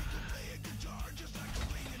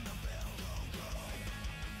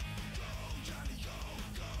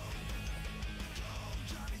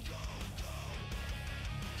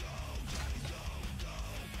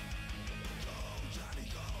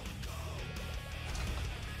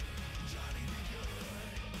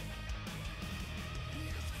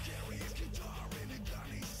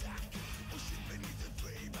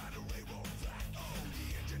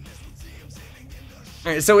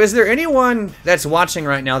 Alright, so is there anyone that's watching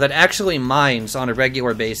right now that actually mines on a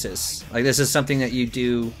regular basis? Like, this is something that you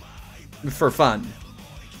do for fun?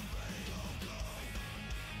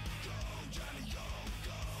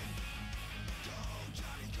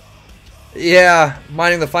 Yeah,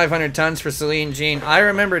 mining the 500 tons for Celine Jean. I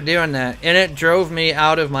remember doing that, and it drove me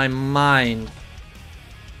out of my mind.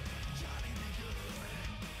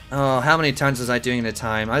 Oh, how many tons was I doing at a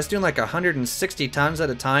time? I was doing like 160 tons at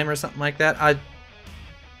a time or something like that. I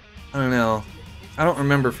don't know. I don't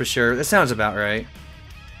remember for sure. That sounds about right.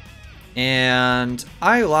 And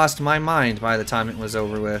I lost my mind by the time it was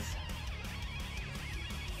over with.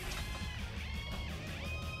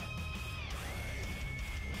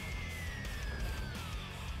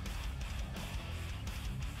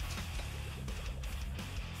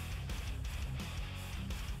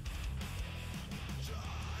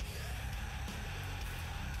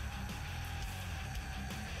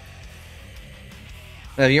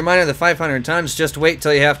 If you're mining the 500 tons, just wait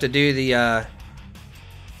till you have to do the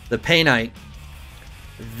painite.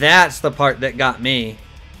 That's the part that got me.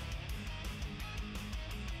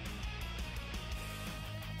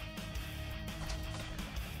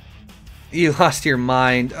 You lost your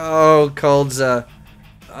mind. Oh, Coldza.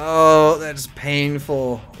 Oh, that's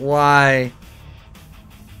painful. Why?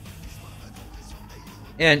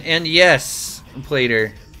 And yes,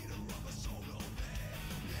 Plater.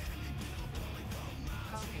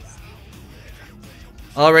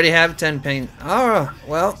 Already have 10 paint. Oh,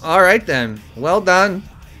 well, alright then. Well done.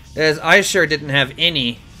 As I sure didn't have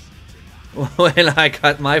any when I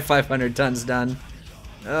got my 500 tons done.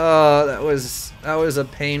 Oh, that was a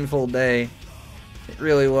painful day. It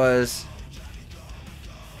really was.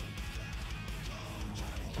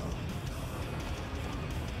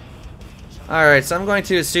 Alright, so I'm going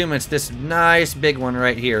to assume it's this nice big one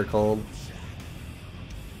right here, Cold.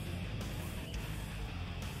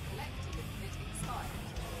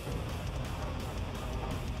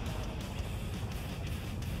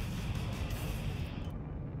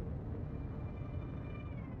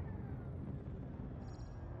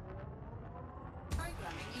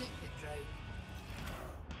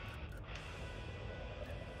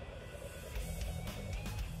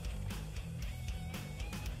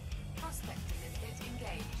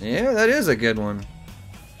 Yeah, that is a good one.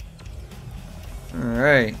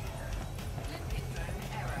 Alright. Limpet drone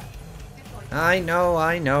error. Deployment. I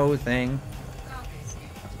know thing. Cargo scoop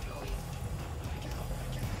deployed.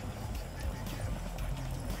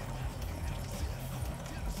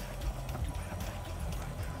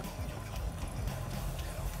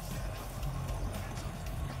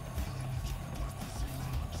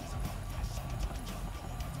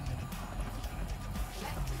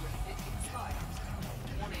 Collector limpet expired.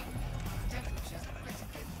 Warning. Temperature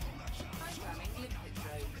critical. Programming limpet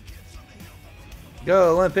drone.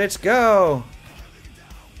 Go, Limpets, go!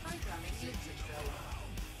 Programming limpet drone.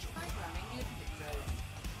 Programming limpet drone.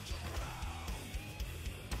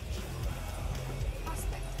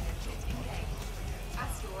 Prospect limpet engaged.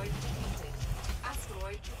 Asteroid defeated.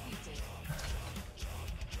 Asteroid defeated.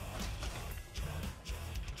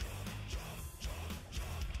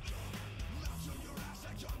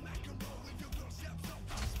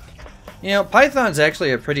 You know, Python's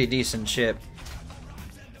actually a pretty decent ship.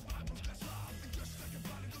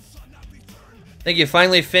 I think you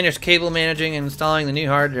finally finished cable managing and installing the new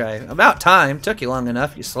hard drive. About time. Took you long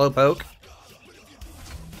enough, you slowpoke.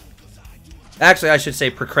 Actually, I should say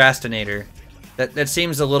procrastinator. That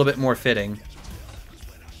seems a little bit more fitting.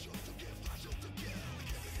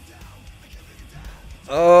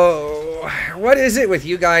 Oh, what is it with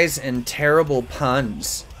you guys and terrible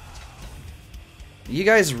puns? You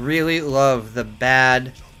guys really love the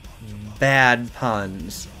bad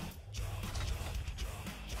puns.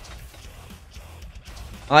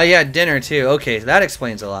 Oh yeah, dinner too. Okay, that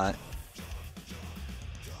explains a lot.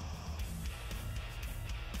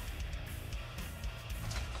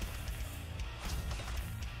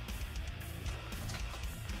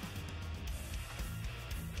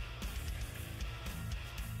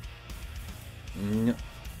 No.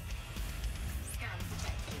 Scan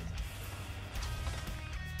detected.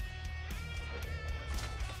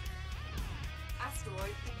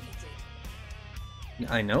 Asteroid depleted.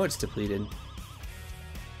 I know it's depleted.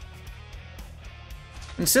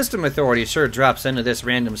 And System Authority sure drops into this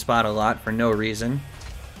random spot a lot for no reason.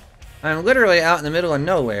 I'm literally out in the middle of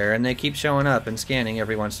nowhere and they keep showing up and scanning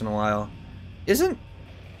every once in a while. Isn't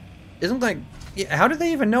like... Yeah, how do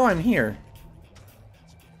they even know I'm here?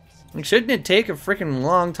 Like, shouldn't it take a freaking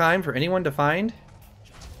long time for anyone to find?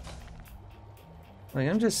 Like,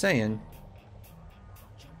 I'm just saying.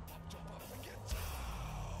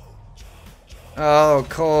 Oh,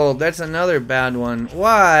 cold. That's another bad one.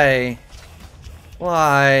 Why?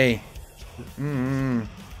 Why?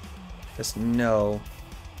 Just no.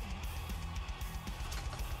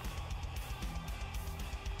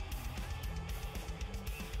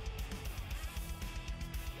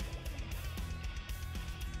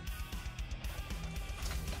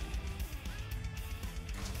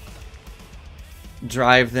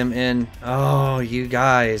 Drive them in. Oh, you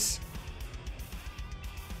guys.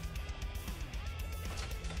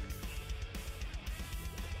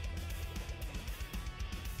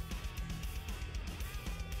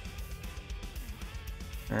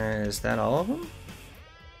 Is that all of them?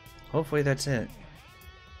 Hopefully that's it.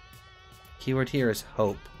 Keyword here is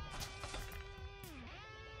hope.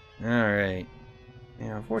 Alright.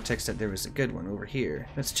 Yeah, Vortex said there was a good one over here.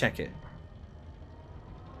 Let's check it.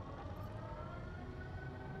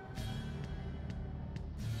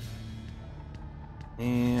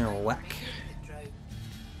 And whack. Limpet drone.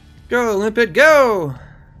 Go, Limpet, go!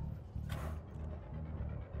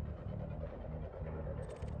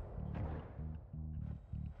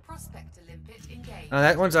 Prospector limpet engaged. Oh,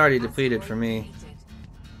 that one's already depleted for me. Asteroid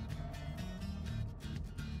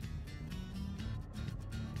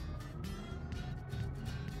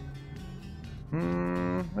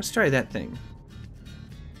defeated. Let's try that thing.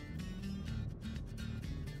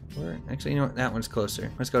 Where? Actually, you know what? That one's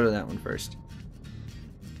closer. Let's go to that one first.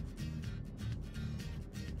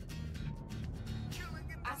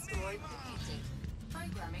 Asteroid defeated.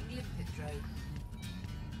 Programming limpet drone.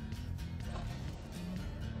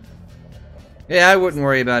 Yeah, I wouldn't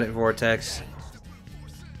worry about it, Vortex.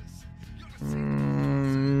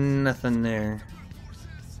 Nothing there.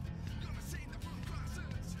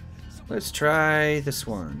 Let's try this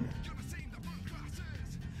one.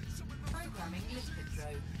 Programming limpet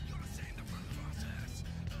drone.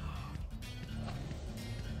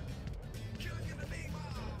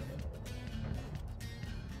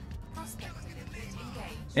 Prospector limpet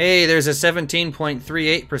engaged. Hey, there's a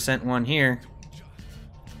 17.38% one here.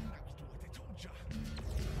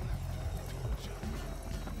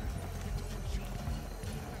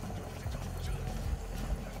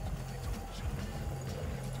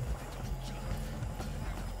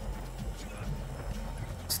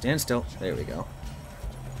 Stand still. There we go.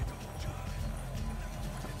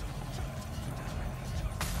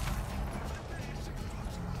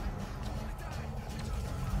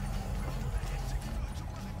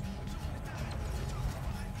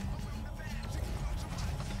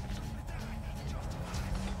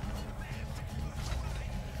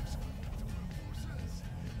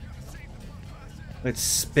 Let's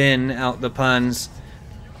spin out the puns.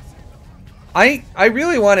 I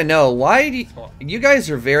really want to know why you guys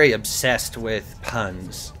are very obsessed with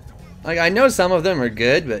puns. Like, I know some of them are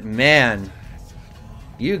good, but man,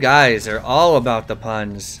 you guys are all about the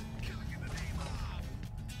puns.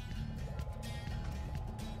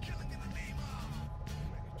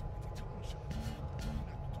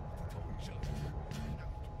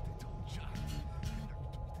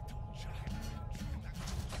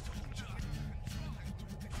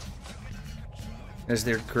 As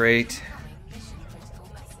they're great.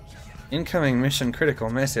 Incoming mission critical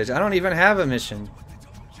message. I don't even have a mission.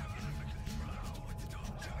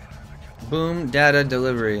 Boom data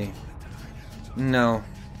delivery. No.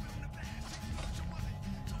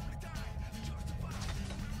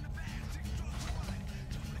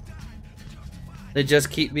 They just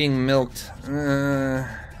keep being milked.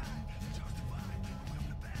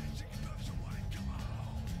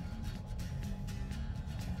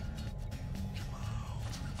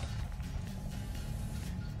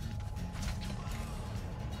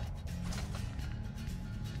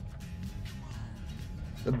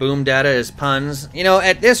 The boom data is puns. You know,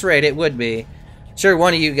 at this rate, it would be. Sure,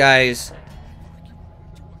 one of you guys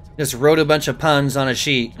just wrote a bunch of puns on a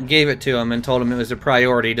sheet, gave it to him, and told him it was a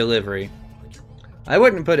priority delivery. I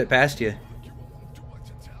wouldn't put it past you.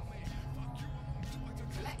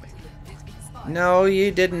 No,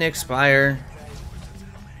 you didn't expire.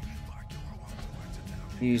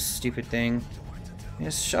 You stupid thing.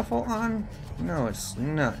 Is shuffle on? No, it's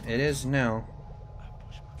not. It is now.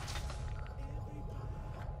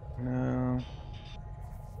 No.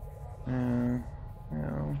 No.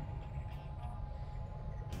 No.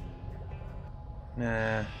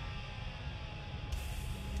 Nah.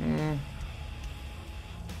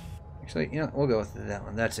 Actually, you know, we'll go with that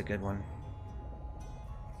one. That's a good one.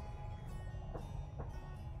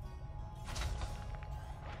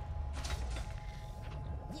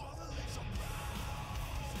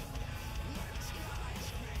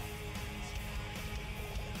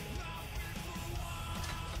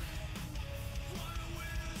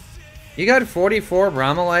 You got 44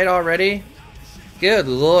 Bromellite already? Good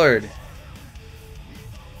lord.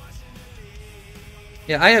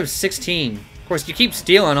 Yeah, I have 16. Of course, you keep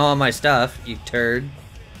stealing all my stuff, you turd.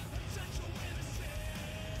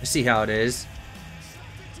 I see how it is.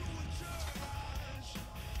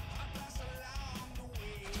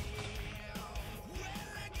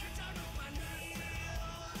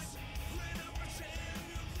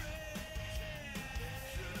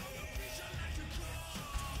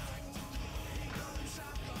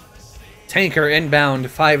 Tanker inbound,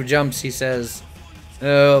 5 jumps, he says.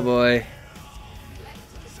 Oh boy.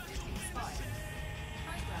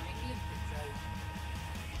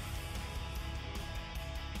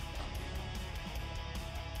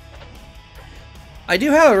 I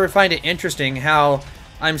do, however, find it interesting how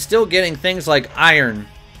I'm still getting things like iron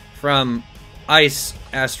from ice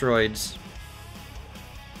asteroids.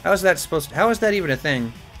 How is that supposed to, how is that even a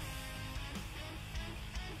thing?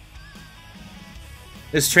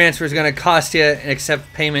 This transfer is going to cost you and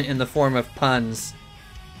accept payment in the form of puns.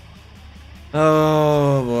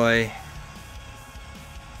 Oh boy.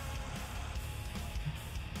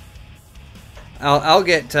 I'll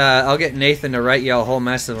get Nathan to write you a whole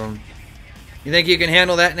mess of them. You think you can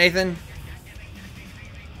handle that, Nathan?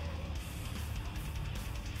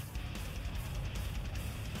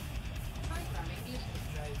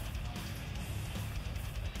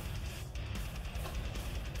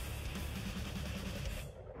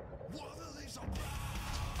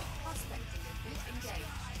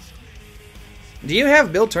 Do you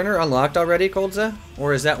have Bill Turner unlocked already, Coldza?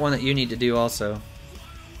 Or is that one that you need to do also?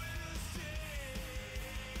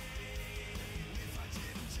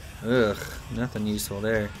 Ugh, nothing useful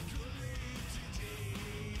there.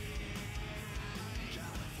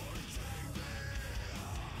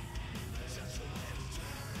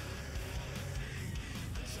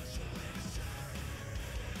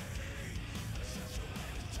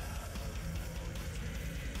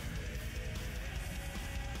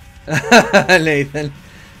 Nathan.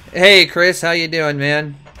 Hey, Chris, how you doing,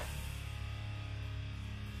 man?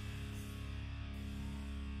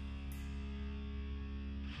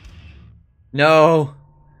 No.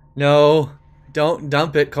 No. Don't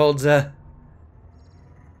dump it, Coldza.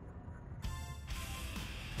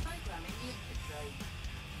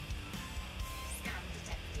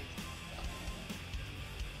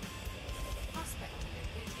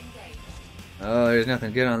 Oh, there's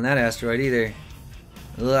nothing good on that asteroid either.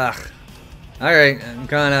 Ugh. Alright, I'm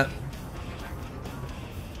coming up.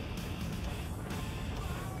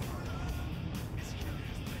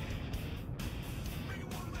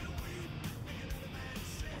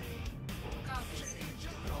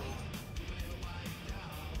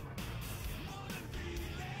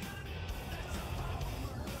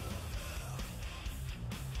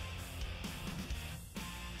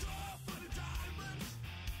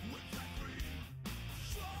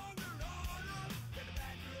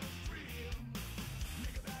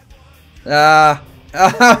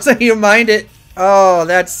 Oh, so you mind it? Oh,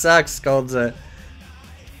 that sucks, Skuldza.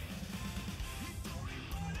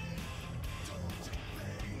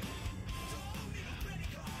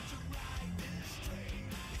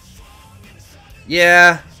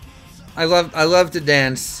 Yeah, I love to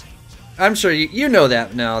dance. I'm sure you know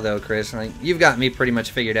that now, though, Chris. Like, you've got me pretty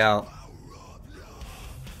much figured out.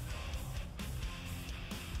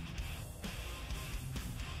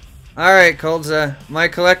 Alright, Kuldza, my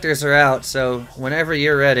collectors are out, so whenever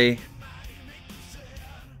you're ready.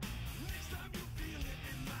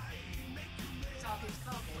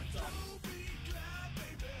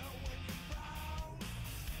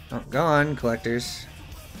 Oh, go on, collectors.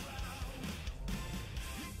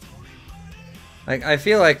 I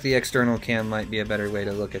feel like the external cam might be a better way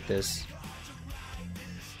to look at this.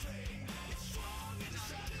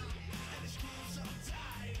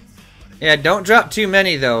 Yeah, don't drop too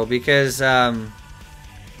many though, because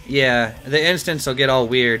yeah, the instance will get all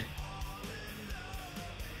weird.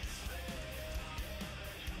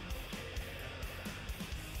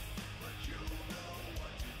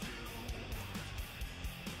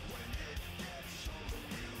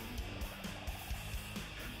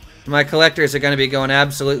 My collectors are going to be going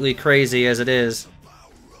absolutely crazy as it is.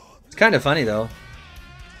 It's kind of funny though.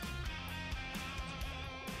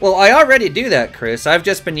 Well, I already do that, Chris. I've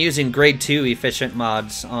just been using grade 2 efficient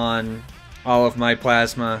mods on all of my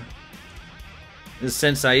plasma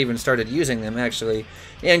since I even started using them, actually.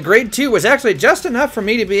 And grade 2 was actually just enough for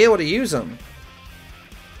me to be able to use them.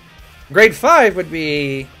 Grade 5 would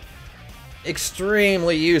be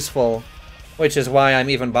extremely useful, which is why I'm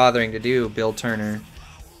even bothering to do Bill Turner.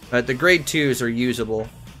 But the grade 2s are usable.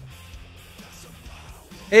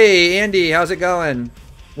 Hey, Andy, how's it going?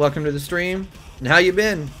 Welcome to the stream. And how you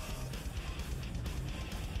been?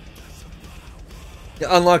 You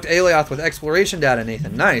unlocked Alioth with exploration data,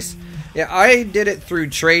 Nathan. Nice. Yeah, I did it through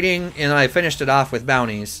trading, and I finished it off with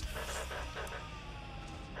bounties.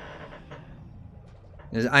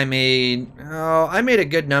 I made a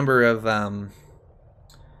good number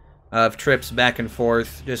of trips back and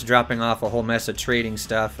forth, just dropping off a whole mess of trading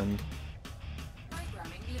stuff, and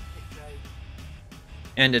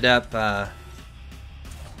ended up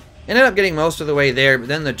getting most of the way there, but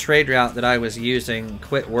then the trade route that I was using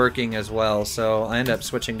quit working as well, so I ended up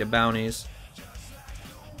switching to bounties.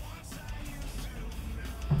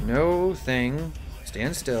 No thing.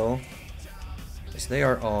 Stand still. Yes, they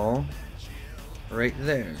are all right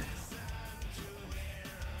there.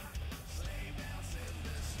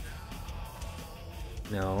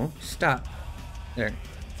 No, stop. There.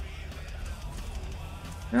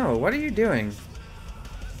 No, what are you doing?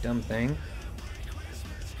 Dumb thing.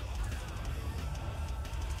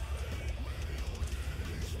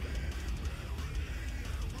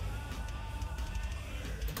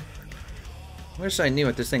 Wish I knew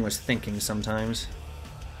what this thing was thinking sometimes.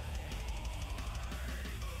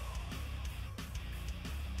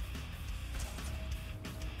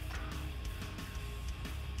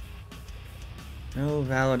 No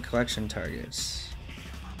valid collection targets.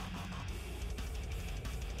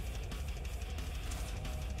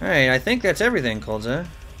 Alright, I think that's everything, Kuldza.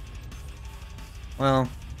 Well,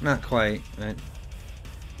 not quite, but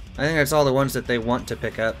I think that's all the ones that they want to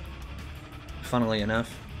pick up, funnily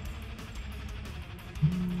enough.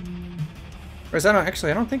 Whereas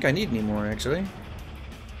I don't think I need any more, actually.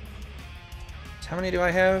 So how many do I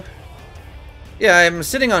have? Yeah, I'm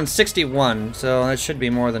sitting on 61, so that should be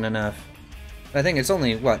more than enough. I think it's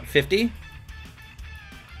only, what, 50?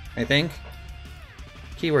 I think.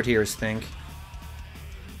 Keyword here is think.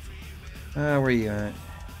 Where are you at?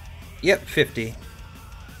 Yep, 50.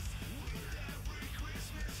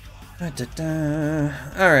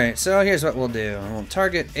 Alright, so here's what we'll do. We'll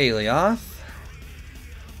target Alioth.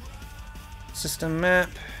 System map.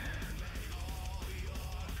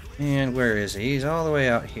 And where is he? He's all the way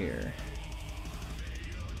out here.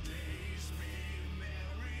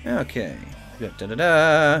 Okay.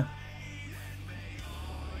 Da-da-da.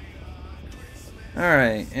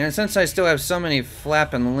 Alright, and since I still have so many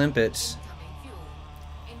flapping limpets...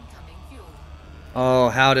 Oh,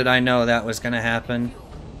 how did I know that was gonna happen?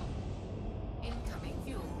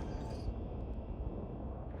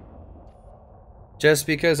 Just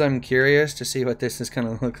because I'm curious to see what this is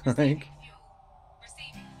gonna look like.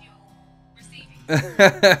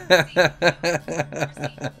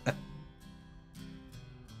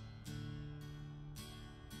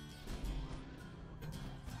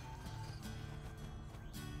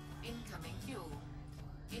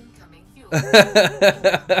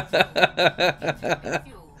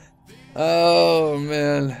 Oh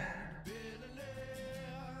man.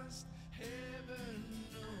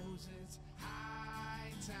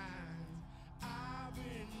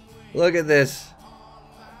 Look at this.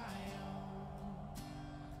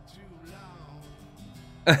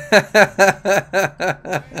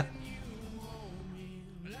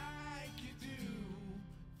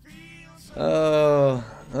 Oh,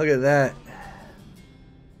 look at that.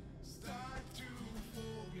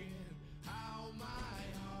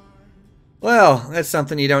 Well, that's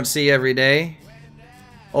something you don't see every day.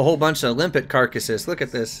 A whole bunch of limpet carcasses. Look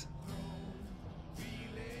at this.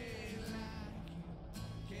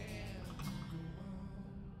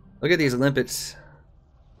 Look at these limpets.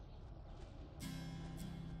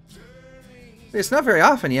 It's not very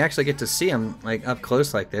often you actually get to see them like up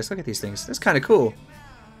close like this. Look at these things. That's kind of cool.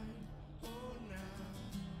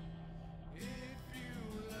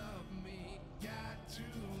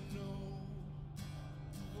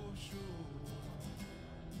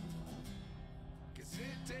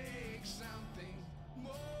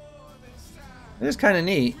 It's kind of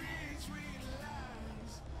neat.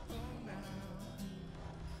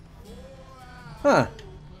 Huh.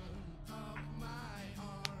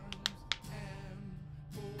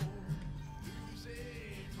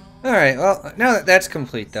 Alright, well, now that that's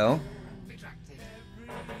complete, though.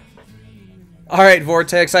 Alright,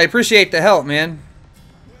 Vortex, I appreciate the help, man.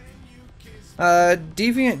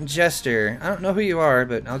 Deviant Jester. I don't know who you are,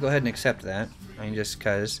 but I'll go ahead and accept that. I mean, just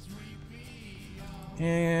cuz.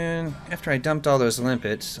 And after I dumped all those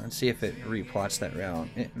limpets, let's see if it replots that route.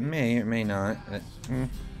 It may or may not, but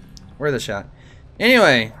worth a shot.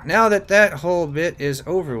 Anyway, now that that whole bit is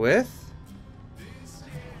over with,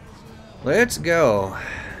 let's go.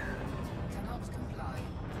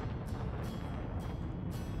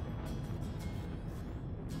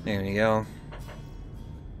 There we go.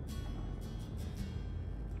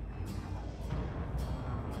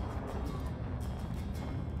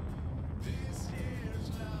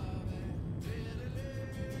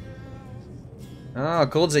 Oh,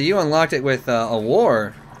 Goldza, you unlocked it with a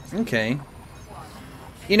war. Okay.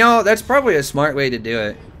 You know, that's probably a smart way to do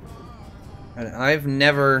it. I've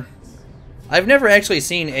never actually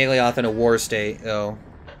seen Alioth in a war state, though.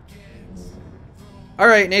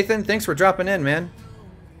 Alright, Nathan, thanks for dropping in, man.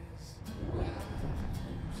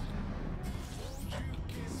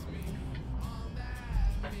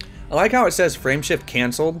 I like how it says frameshift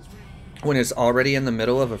canceled when it's already in the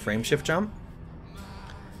middle of a frameshift jump.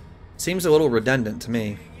 Seems a little redundant to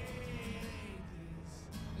me.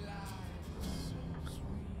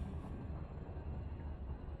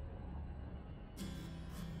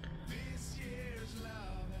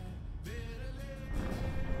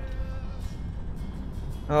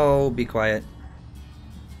 Oh, be quiet.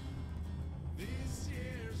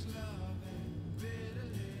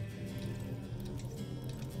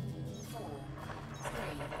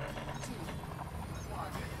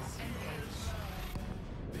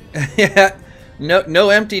 Yeah, no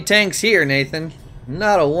empty tanks here, Nathan.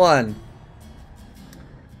 Not a one.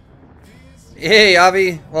 Hey,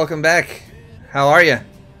 Avi, welcome back. How are you?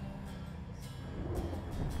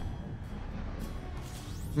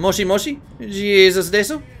 Moshi Moshi? Jesus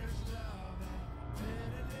desu?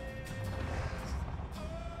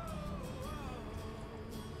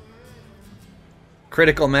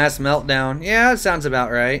 Critical mass meltdown. Yeah, that sounds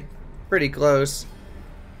about right. Pretty close.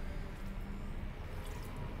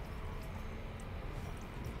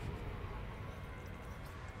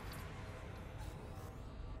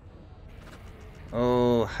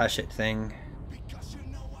 Oh, hush it thing.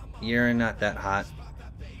 You're not that hot.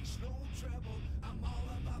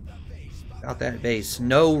 About that base.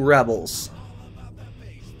 No rebels.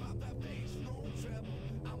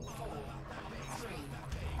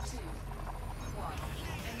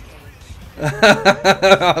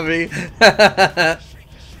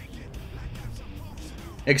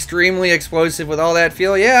 Extremely explosive with all that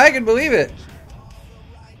fuel. Yeah, I can believe it.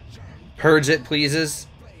 Purge it, pleases.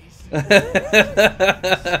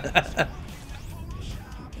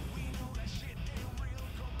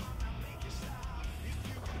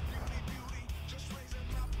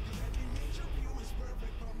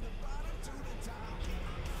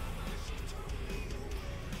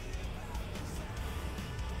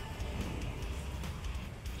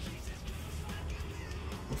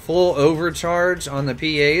 Full overcharge on the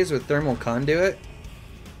PAs with thermal conduit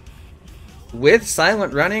with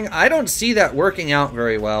silent running. I don't see that working out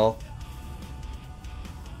very well.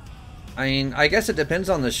 I mean, I guess it depends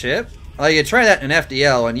on the ship. You try that in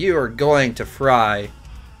FDL and you are going to fry.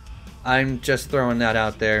 I'm just throwing that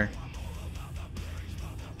out there.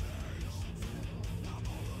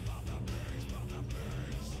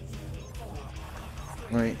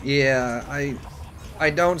 Like, yeah, I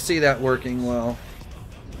don't see that working well.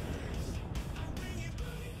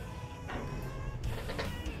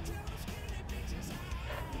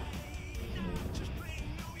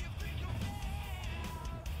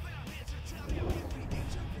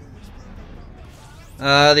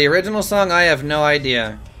 The original song, I have no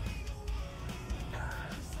idea.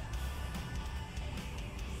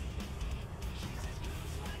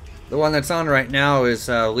 The one that's on right now is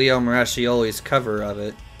Leo Marascioli's cover of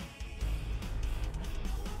it.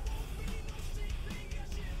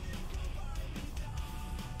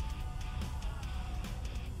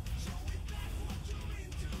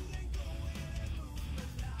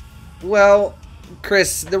 Well,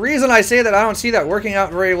 Chris, the reason I say that I don't see that working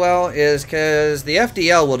out very well is because the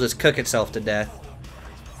FDL will just cook itself to death.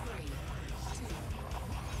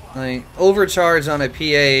 Like, overcharge on a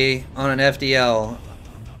PA on an FDL,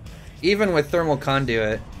 even with thermal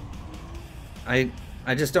conduit, I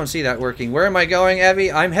just don't see that working. Where am I going,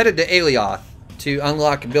 Evie? I'm headed to Alioth to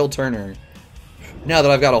unlock Bill Turner. Now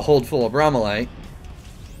that I've got a hold full of Bromellite.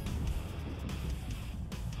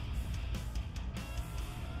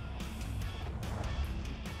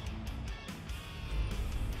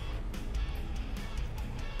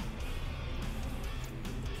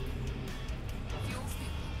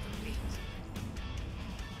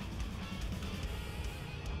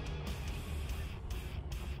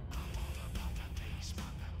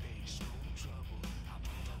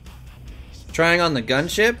 Trying on the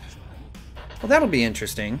gunship? Well, that'll be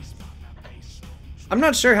interesting. I'm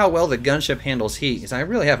not sure how well the gunship handles heat, because I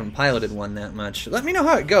really haven't piloted one that much. Let me know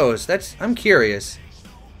how it goes. I'm curious.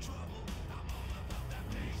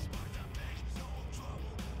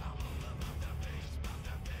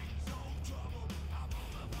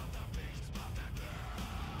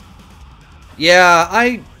 Yeah,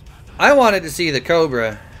 I wanted to see the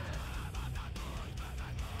Cobra.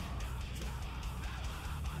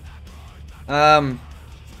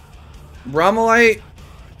 Bromellite,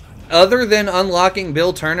 other than unlocking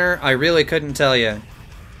Bill Turner, I really couldn't tell you.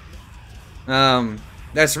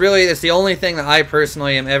 That's the only thing that I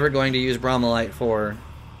personally am ever going to use Bromellite for,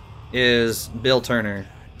 is Bill Turner.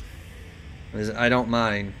 I don't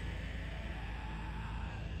mind.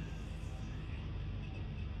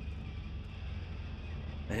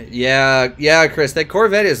 Yeah, Chris, that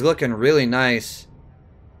Corvette is looking really nice.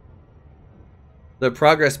 The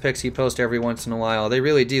progress pics he posts every once in a while, they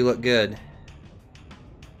really do look good.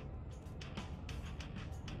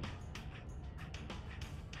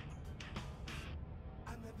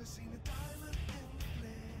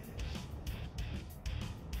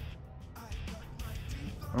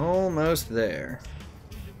 Almost there.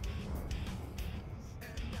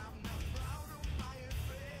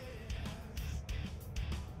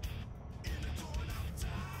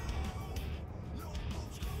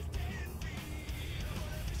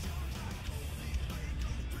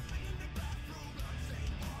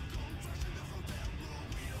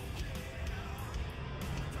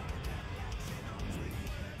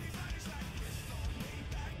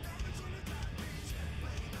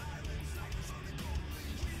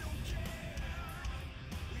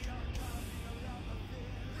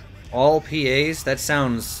 All PAs? That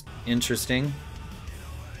sounds interesting.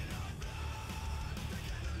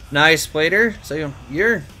 Nice, Plater. So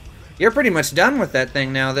you're pretty much done with that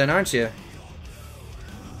thing now then, aren't you?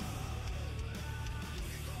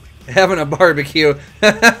 Having a barbecue.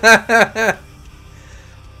 I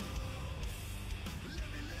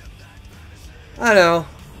know.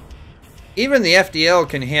 Even the FDL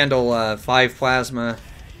can handle 5 plasma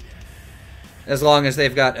as long as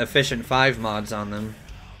they've got efficient 5 mods on them.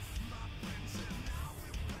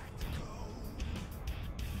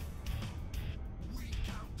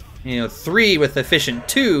 You know, 3 with efficient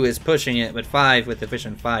 2 is pushing it, but 5 with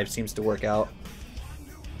efficient 5 seems to work out.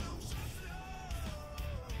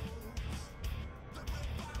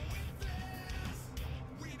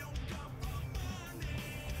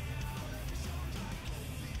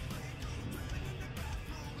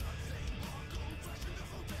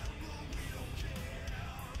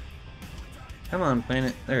 Come on,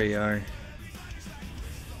 planet. There you are.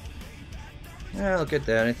 Yeah, look at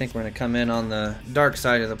that. I think we're going to come in on the dark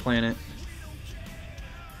side of the planet.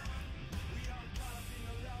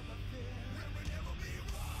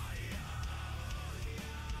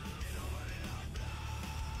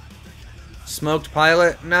 Smoked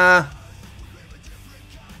pilot? Nah.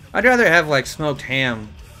 I'd rather have, like, smoked ham.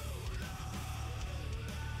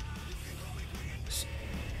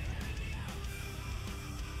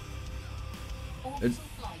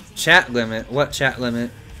 Chat limit? What chat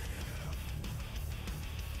limit?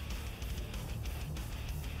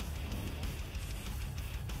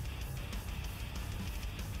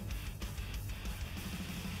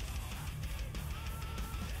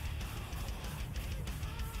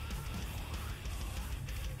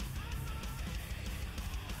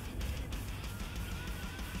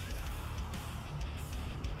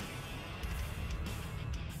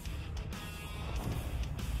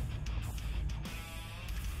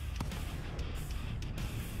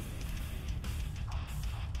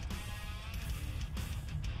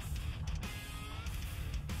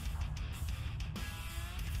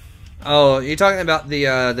 Oh, you're talking about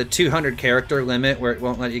the 200 character limit where it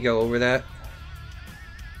won't let you go over that?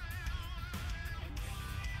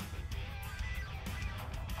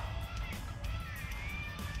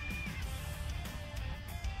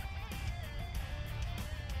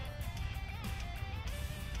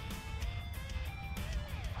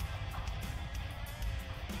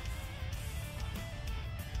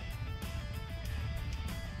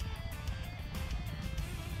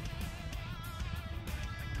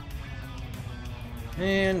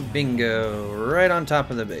 And bingo, right on top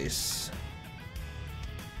of the base.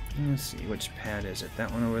 Let's see, which pad is it?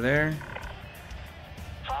 That one over there?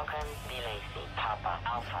 Falcon, Delacy, Papa,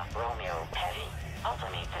 Alpha, Romeo, Heavy.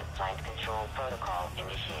 Automated flight control protocol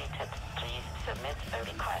initiated. Please submit a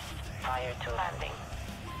request prior to landing.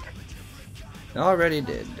 Already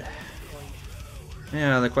did.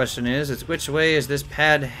 Now the question is which way is this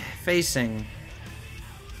pad facing?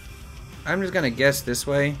 I'm just gonna guess this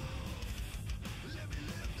way.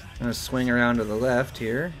 I'm gonna swing around to the left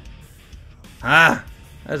here. Ah!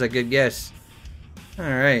 That was a good guess.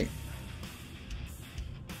 Alright.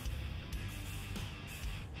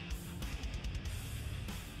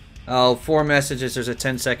 Oh, 4 messages, there's a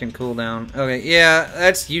 10-second cooldown. Okay, yeah,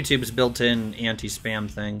 that's YouTube's built-in anti-spam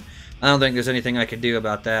thing. I don't think there's anything I could do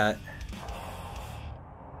about that.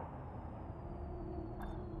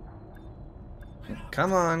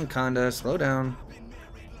 Come on, Conda, slow down.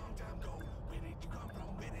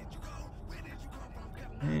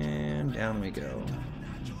 And down we go.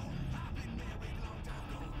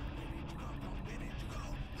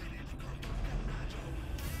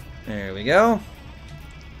 There we go.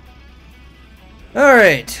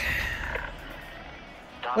 Alright.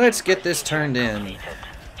 Let's get this turned in.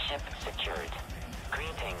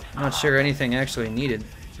 I'm not sure anything actually needed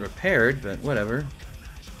repaired, but whatever.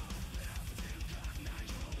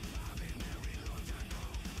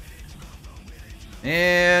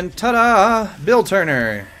 And ta-da! Bill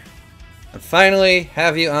Turner! I finally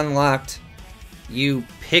have you unlocked, you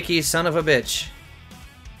picky son of a bitch.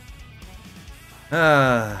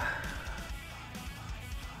 Oh,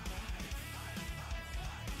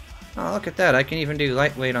 look at that. I can even do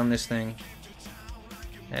lightweight on this thing.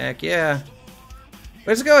 Heck yeah.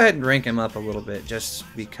 Let's go ahead and rank him up a little bit, just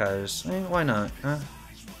because. I mean, why not, huh?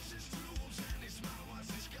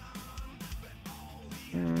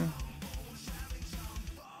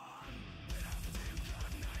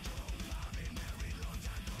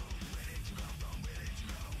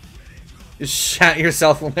 Just shot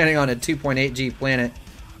yourself landing on a 2.8G planet.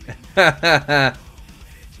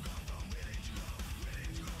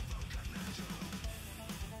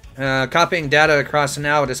 Copying data across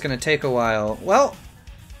now, it's going to take a while. Well,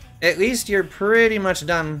 at least you're pretty much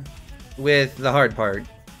done with the hard part.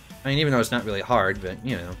 I mean, even though it's not really hard, but,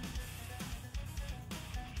 you know.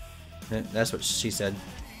 That's what she said.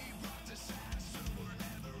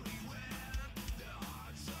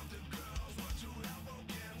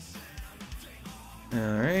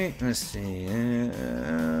 Alright, let's see.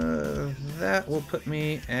 That will put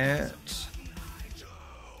me at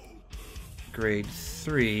grade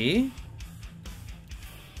 3.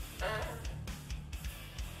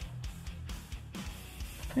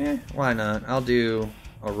 Yeah, why not? I'll do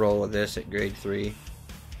a roll of this at grade 3.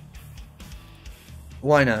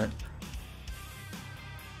 Why not?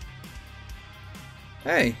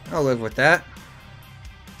 Hey, I'll live with that.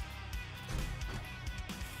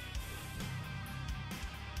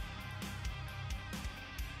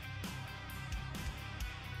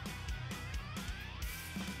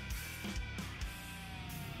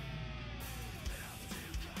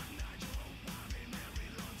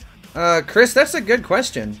 Chris, that's a good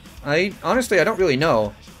question. Honestly, I don't really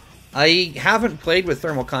know. I haven't played with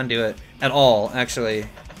thermal conduit at all, actually.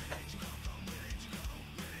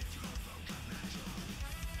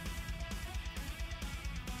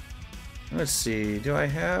 Let's see, do I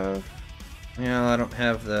have... Yeah, I don't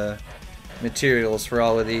have the materials for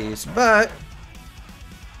all of these, but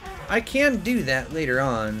I can do that later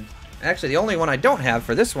on. Actually, the only one I don't have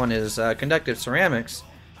for this one is conductive ceramics.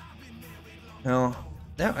 No,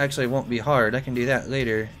 that actually won't be hard. I can do that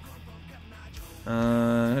later.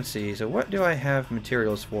 Let's see, so what do I have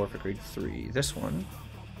materials for grade 3? This one.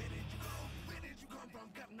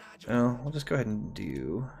 Oh, I'll just go ahead and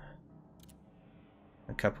do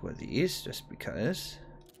a couple of these, just because.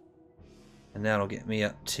 And that'll get me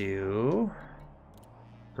up to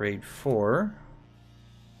grade 4.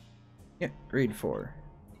 Yeah, grade 4.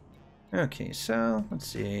 Okay, so let's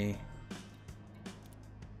see.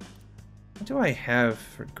 What do I have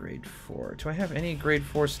for grade 4? Do I have any grade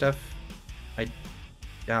 4 stuff? I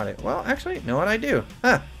doubt it. Well, actually, know what I do.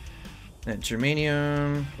 Huh. That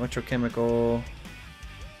germanium, electrochemical.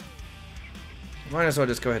 Might as well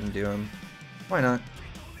just go ahead and do them. Why not?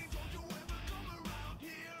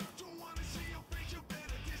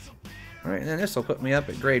 Alright, and then this will put me up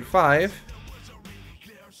at grade 5.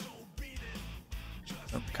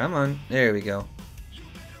 Oh, come on. There we go.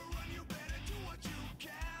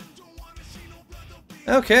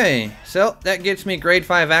 Okay, so that gets me grade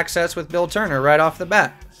 5 access with Bill Turner right off the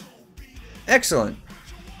bat. Excellent.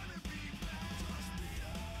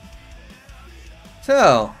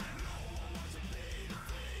 So,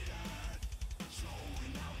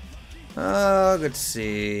 let's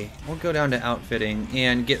see. We'll go down to outfitting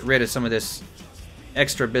and get rid of some of this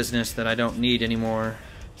extra business that I don't need anymore.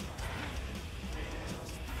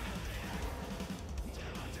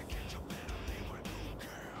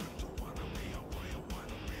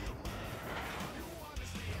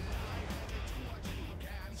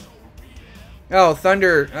 Oh,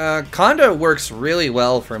 Thunder. Conda works really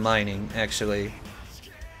well for mining, actually.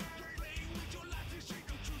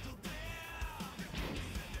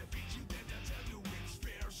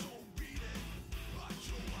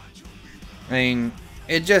 I mean,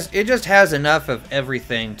 it just has enough of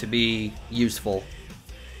everything to be useful.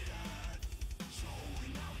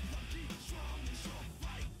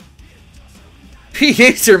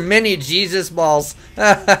 P8s are mini Jesus balls.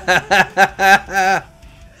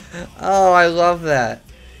 Oh, I love that.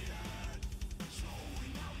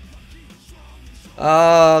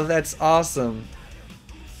 Oh, that's awesome.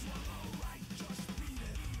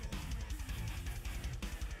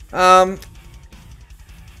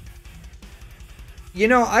 You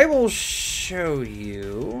know, I will show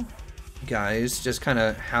you guys just kind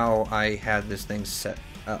of how I had this thing set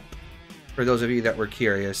up. For those of you that were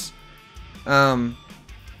curious. I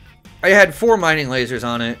had 4 mining lasers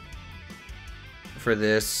on it for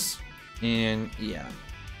this, and yeah,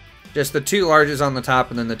 just the 2 larges on the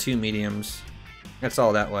top and then the 2 mediums. That's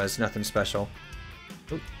all that was, nothing special.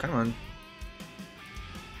 Oh, come on.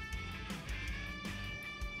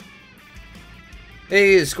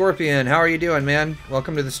 Hey Scorpion, how are you doing, man?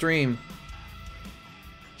 Welcome to the stream.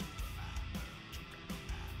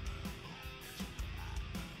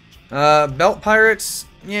 Belt pirates,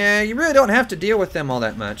 yeah, you really don't have to deal with them all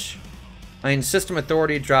that much. I mean, System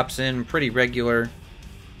Authority drops in pretty regular.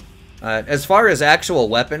 As far as actual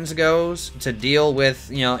weapons goes, to deal with,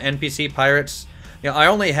 you know, NPC pirates, you know, I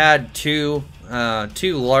only had two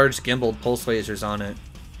large gimbaled pulse lasers on it.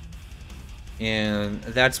 And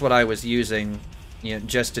that's what I was using, you know,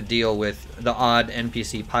 just to deal with the odd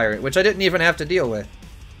NPC pirate, which I didn't even have to deal with.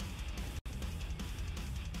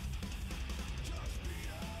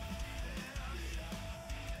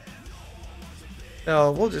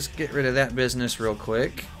 So we'll just get rid of that business real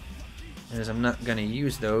quick, as I'm not going to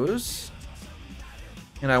use those.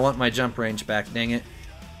 And I want my jump range back, dang it.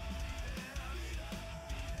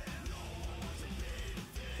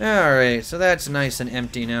 Alright, so that's nice and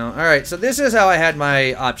empty now. Alright, so this is how I had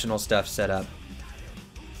my optional stuff set up.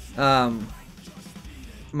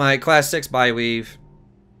 My Class 6 Biweave.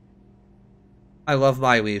 I love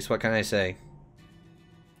Biweaves, what can I say?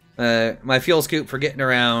 My fuel scoop for getting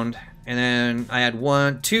around. And then I had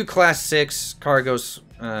 2 Class 6 cargo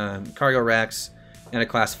racks and a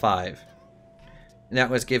Class 5. And that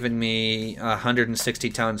was giving me 160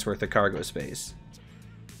 tons worth of cargo space.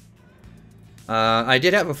 I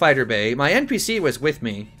did have a fighter bay. My NPC was with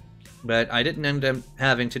me, but I didn't end up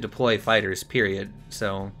having to deploy fighters, period.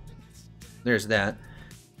 So, there's that.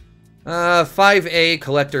 5A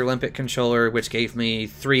collector limpet controller, which gave me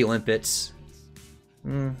 3 limpets.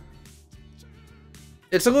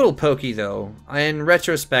 It's a little pokey, though. In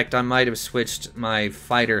retrospect, I might have switched my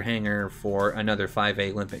fighter hangar for another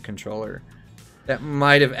 5A limpet controller. That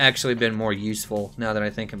might have actually been more useful, now that I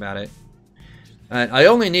think about it. I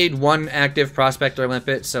only need 1 active prospector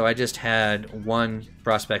limpet, so I just had 1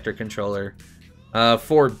 prospector controller.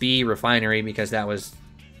 For B refinery, because that was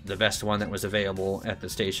the best one that was available at the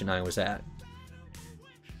station I was at.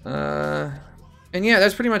 And yeah,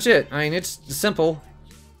 that's pretty much it. I mean, it's simple.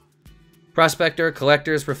 Prospector,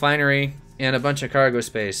 collectors, refinery, and a bunch of cargo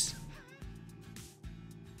space.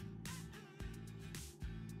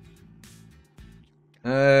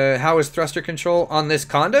 How is thruster control on this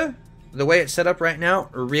Conda? The way it's set up right now,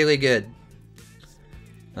 really good.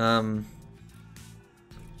 That's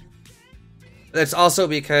also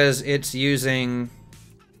because it's using...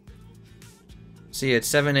 See, it's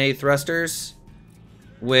 7A thrusters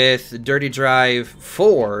with Dirty Drive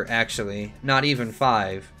 4, actually. Not even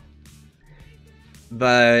 5.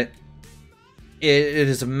 But it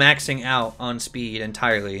is maxing out on speed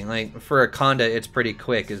entirely. Like, for a Conda, it's pretty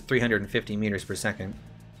quick. It's 350 meters per second.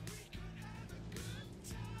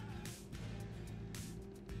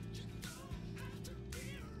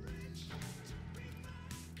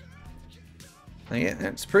 Yeah,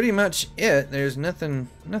 that's pretty much it. There's nothing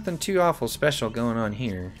too awful special going on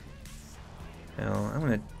here. Now, I'm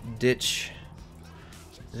gonna ditch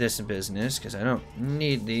this business because I don't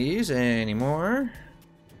need these anymore.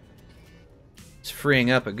 It's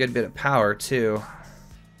freeing up a good bit of power too.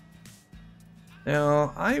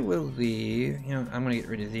 Now, I will leave, I'm gonna get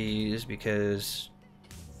rid of these because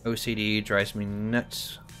OCD drives me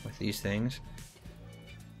nuts with these things.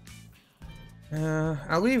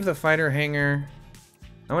 I'll leave the fighter hangar.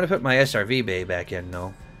 I want to put my SRV bay back in,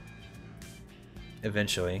 though.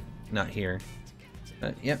 Eventually. Not here.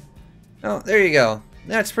 But, yep. Oh, there you go.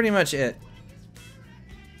 That's pretty much it.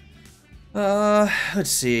 Let's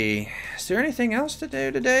see. Is there anything else to do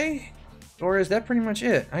today? Or is that pretty much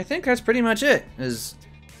it? I think that's pretty much it.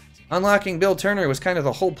 Unlocking Bill Turner was kind of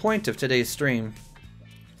the whole point of today's stream.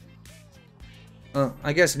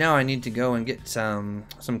 I guess now I need to go and get some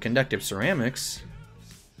conductive ceramics.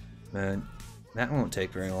 But that won't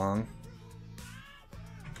take very long.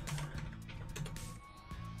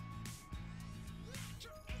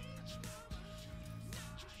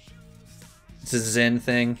 It's a Zen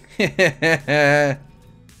thing. Yeah,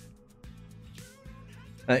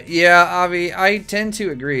 Avi, I tend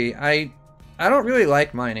to agree. I don't really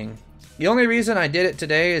like mining. The only reason I did it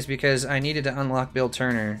today is because I needed to unlock Bill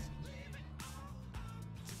Turner.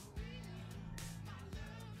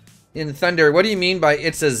 In Thunder, what do you mean by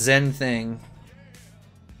it's a Zen thing?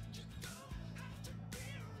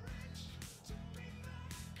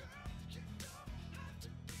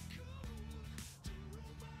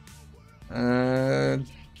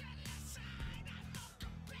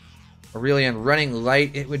 Aurelian, running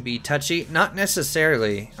light, it would be touchy? Not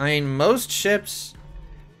necessarily. I mean, most ships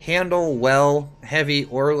handle well, heavy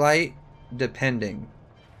or light, depending.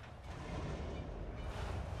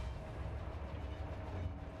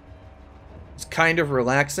 It's kind of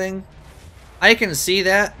relaxing. I can see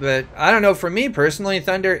that, but I don't know, for me personally,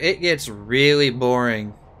 Thunder, it gets really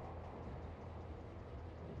boring.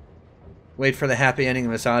 Wait for the happy ending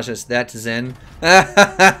massages. That's Zen.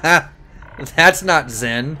 That's not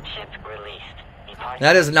Zen.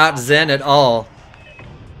 That is not Zen at all.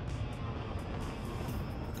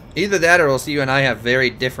 Either that or else you and I have very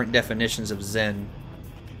different definitions of Zen.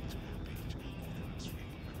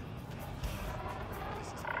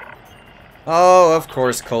 Oh, of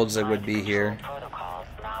course Koldza would be here.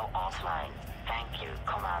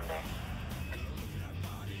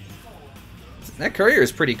 That courier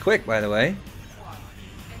is pretty quick, by the way.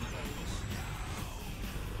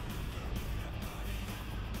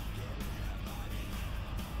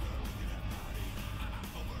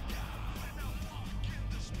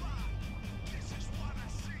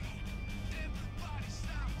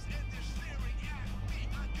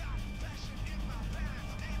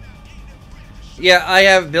 Yeah, I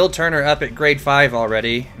have Bill Turner up at grade 5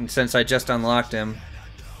 already, and since I just unlocked him.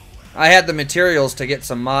 I had the materials to get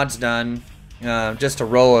some mods done, just to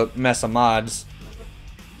roll a mess of mods.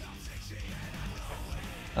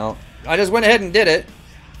 Well, I just went ahead and did it.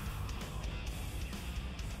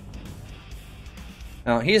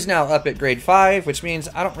 Now, he's now up at grade 5, which means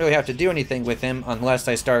I don't really have to do anything with him unless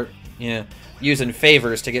I start, using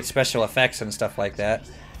favors to get special effects and stuff like that.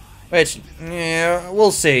 Which, yeah,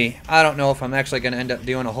 we'll see. I don't know if I'm actually going to end up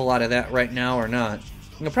doing a whole lot of that right now or not.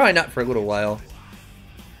 Probably not for a little while.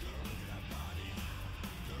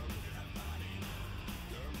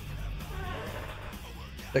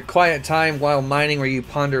 The quiet time while mining where you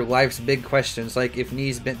ponder life's big questions, like if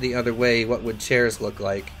knees bent the other way, what would chairs look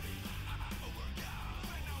like?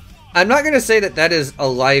 I'm not going to say that that is a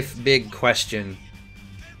life big question.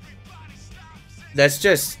 That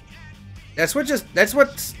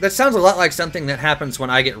sounds a lot like something that happens when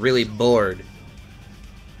I get really bored.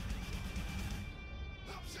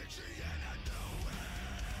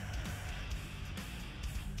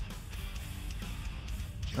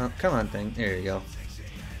 Oh, come on, thing. There you go.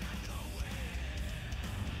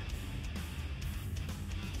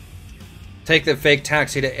 Take the fake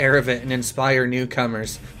taxi to Erevet and inspire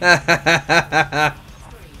newcomers.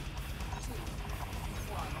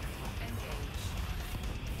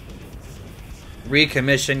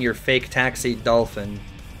 Recommission your fake taxi dolphin.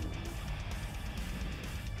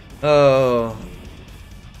 Oh.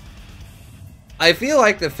 I feel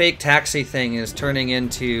like the fake taxi thing is turning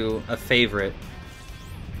into a favorite.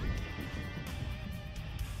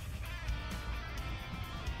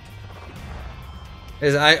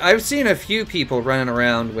 I've seen a few people running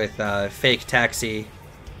around with fake taxi,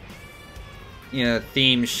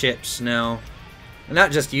 theme ships now.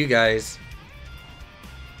 Not just you guys.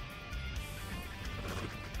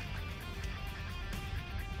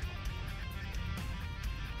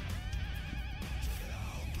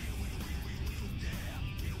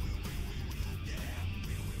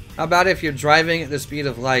 How about if you're driving at the speed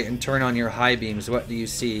of light and turn on your high beams, what do you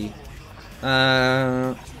see?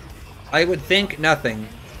 I would think nothing.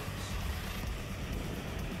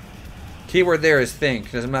 Keyword there is think,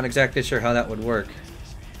 because I'm not exactly sure how that would work.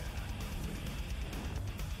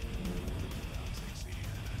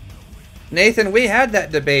 Nathan, we had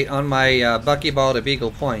that debate on my Buckyball to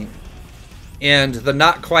Beagle Point, and the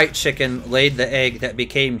not quite chicken laid the egg that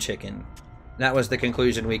became chicken. That was the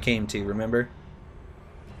conclusion we came to, remember?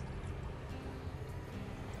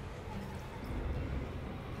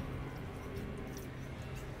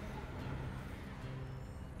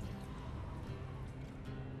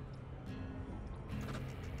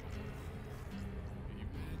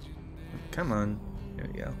 Come on. There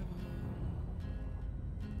we go.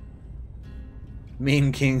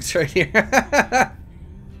 Mean King's right here. 4,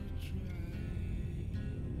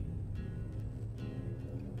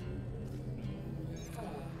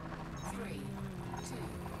 3, 2,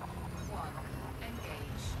 1. Engage.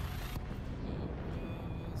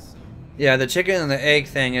 Yeah, the chicken and the egg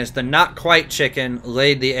thing is the not quite chicken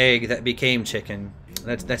laid the egg that became chicken.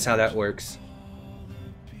 That's how that works.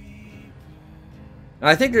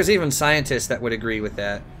 I think there's even scientists that would agree with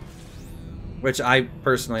that, which I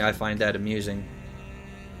find that amusing.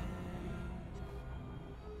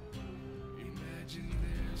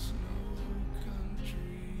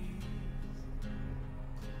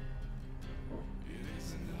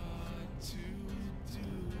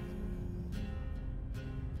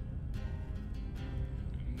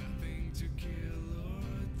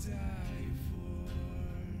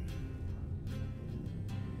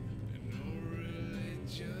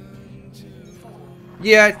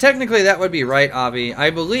 Yeah, technically that would be right, Avi. I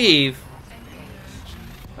believe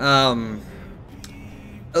Elite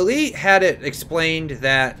had it explained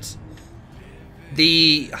that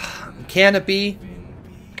the canopy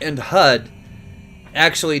and HUD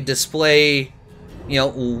actually display, you know,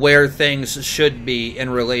 where things should be in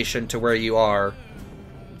relation to where you are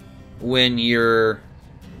when you're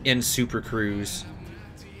in Super Cruise.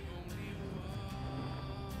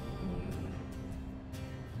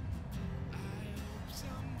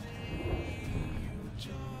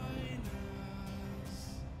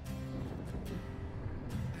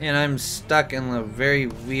 And I'm stuck in a very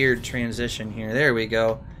weird transition here. There we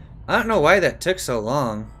go. I don't know why that took so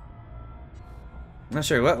long. I'm not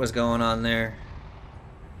sure what was going on there.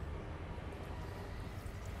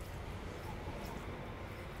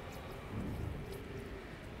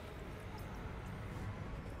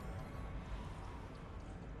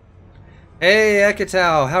 Hey,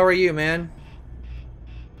 Ekatao, how are you, man?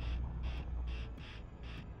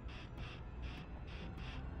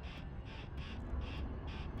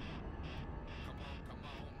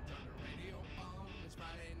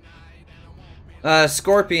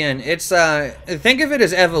 Scorpion, it's, think of it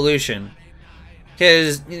as evolution.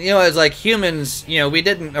 Because, you know, as like humans, you know, we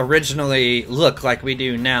didn't originally look like we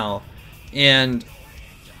do now. And,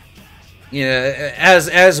 you know,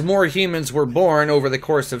 as more humans were born over the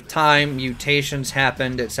course of time, mutations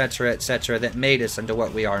happened, etc., that made us into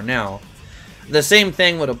what we are now. The same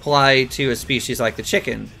thing would apply to a species like the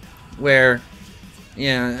chicken, where, you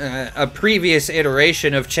know, a previous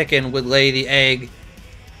iteration of chicken would lay the egg,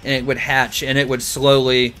 and it would hatch, and it would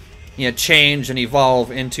slowly, you know, change and evolve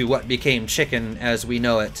into what became chicken as we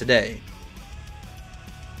know it today.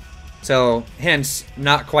 So, hence,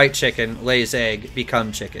 not quite chicken, lays egg,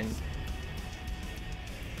 become chicken.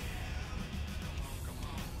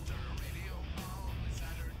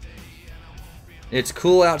 It's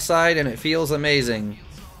cool outside, and it feels amazing.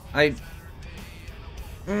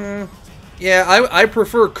 Yeah, I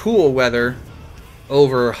prefer cool weather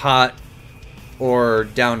over hot or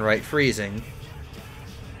downright freezing.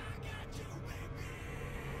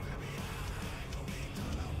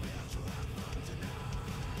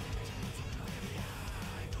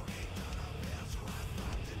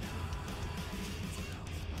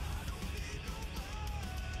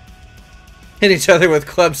 Hit each other with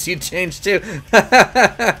clubs, you change too.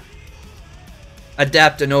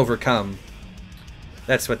 Adapt and overcome.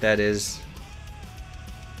 That's what that is.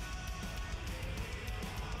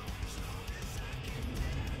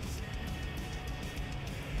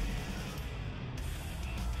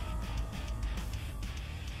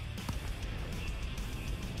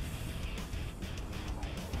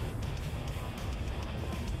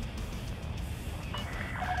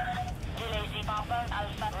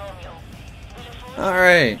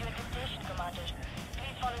 Alright.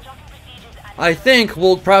 I think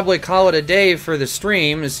we'll probably call it a day for the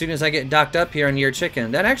stream as soon as I get docked up here on Your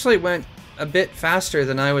Chicken. That actually went a bit faster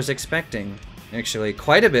than I was expecting. Actually,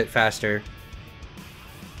 quite a bit faster.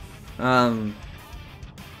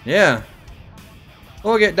 yeah.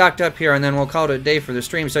 We'll get docked up here, and then we'll call it a day for the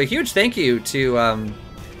stream. So huge thank you to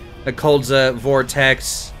the Coldza,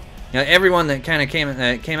 Vortex, you know, everyone that kind of came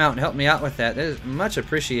out and helped me out with that. That is much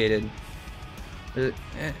appreciated. It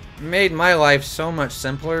made my life so much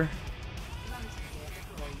simpler.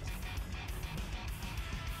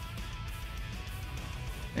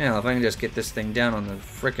 Yeah, if I can just get this thing down on the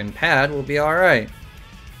frickin' pad, we'll be alright.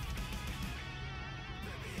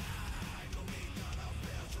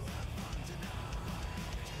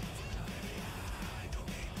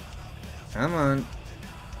 Come on.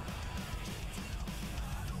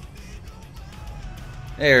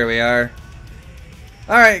 There we are.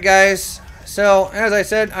 Alright, guys. So, as I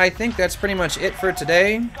said, I think that's pretty much it for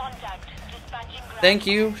today. Thank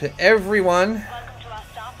you to everyone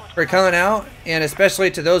for coming out, and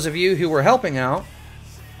especially to those of you who were helping out.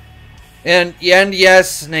 And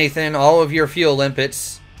yes, Nathan, all of your fuel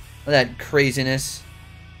limpets. That craziness.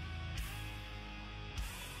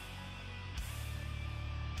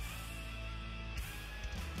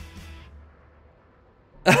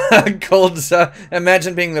 Cold's,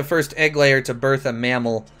 imagine being the first egg layer to birth a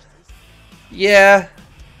mammal. Yeah,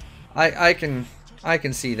 I can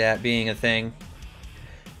see that being a thing.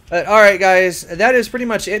 But alright guys, that is pretty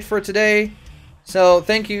much it for today. So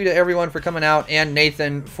thank you to everyone for coming out, and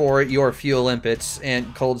Nathan for your fuel limpets,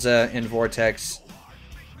 and Coldza and Vortex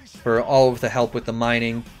for all of the help with the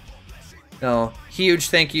mining. So huge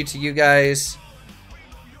thank you to you guys.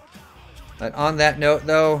 But on that note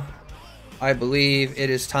though, I believe it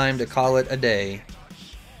is time to call it a day.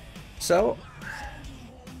 So,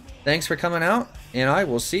 thanks for coming out, and I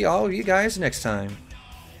will see all of you guys next time.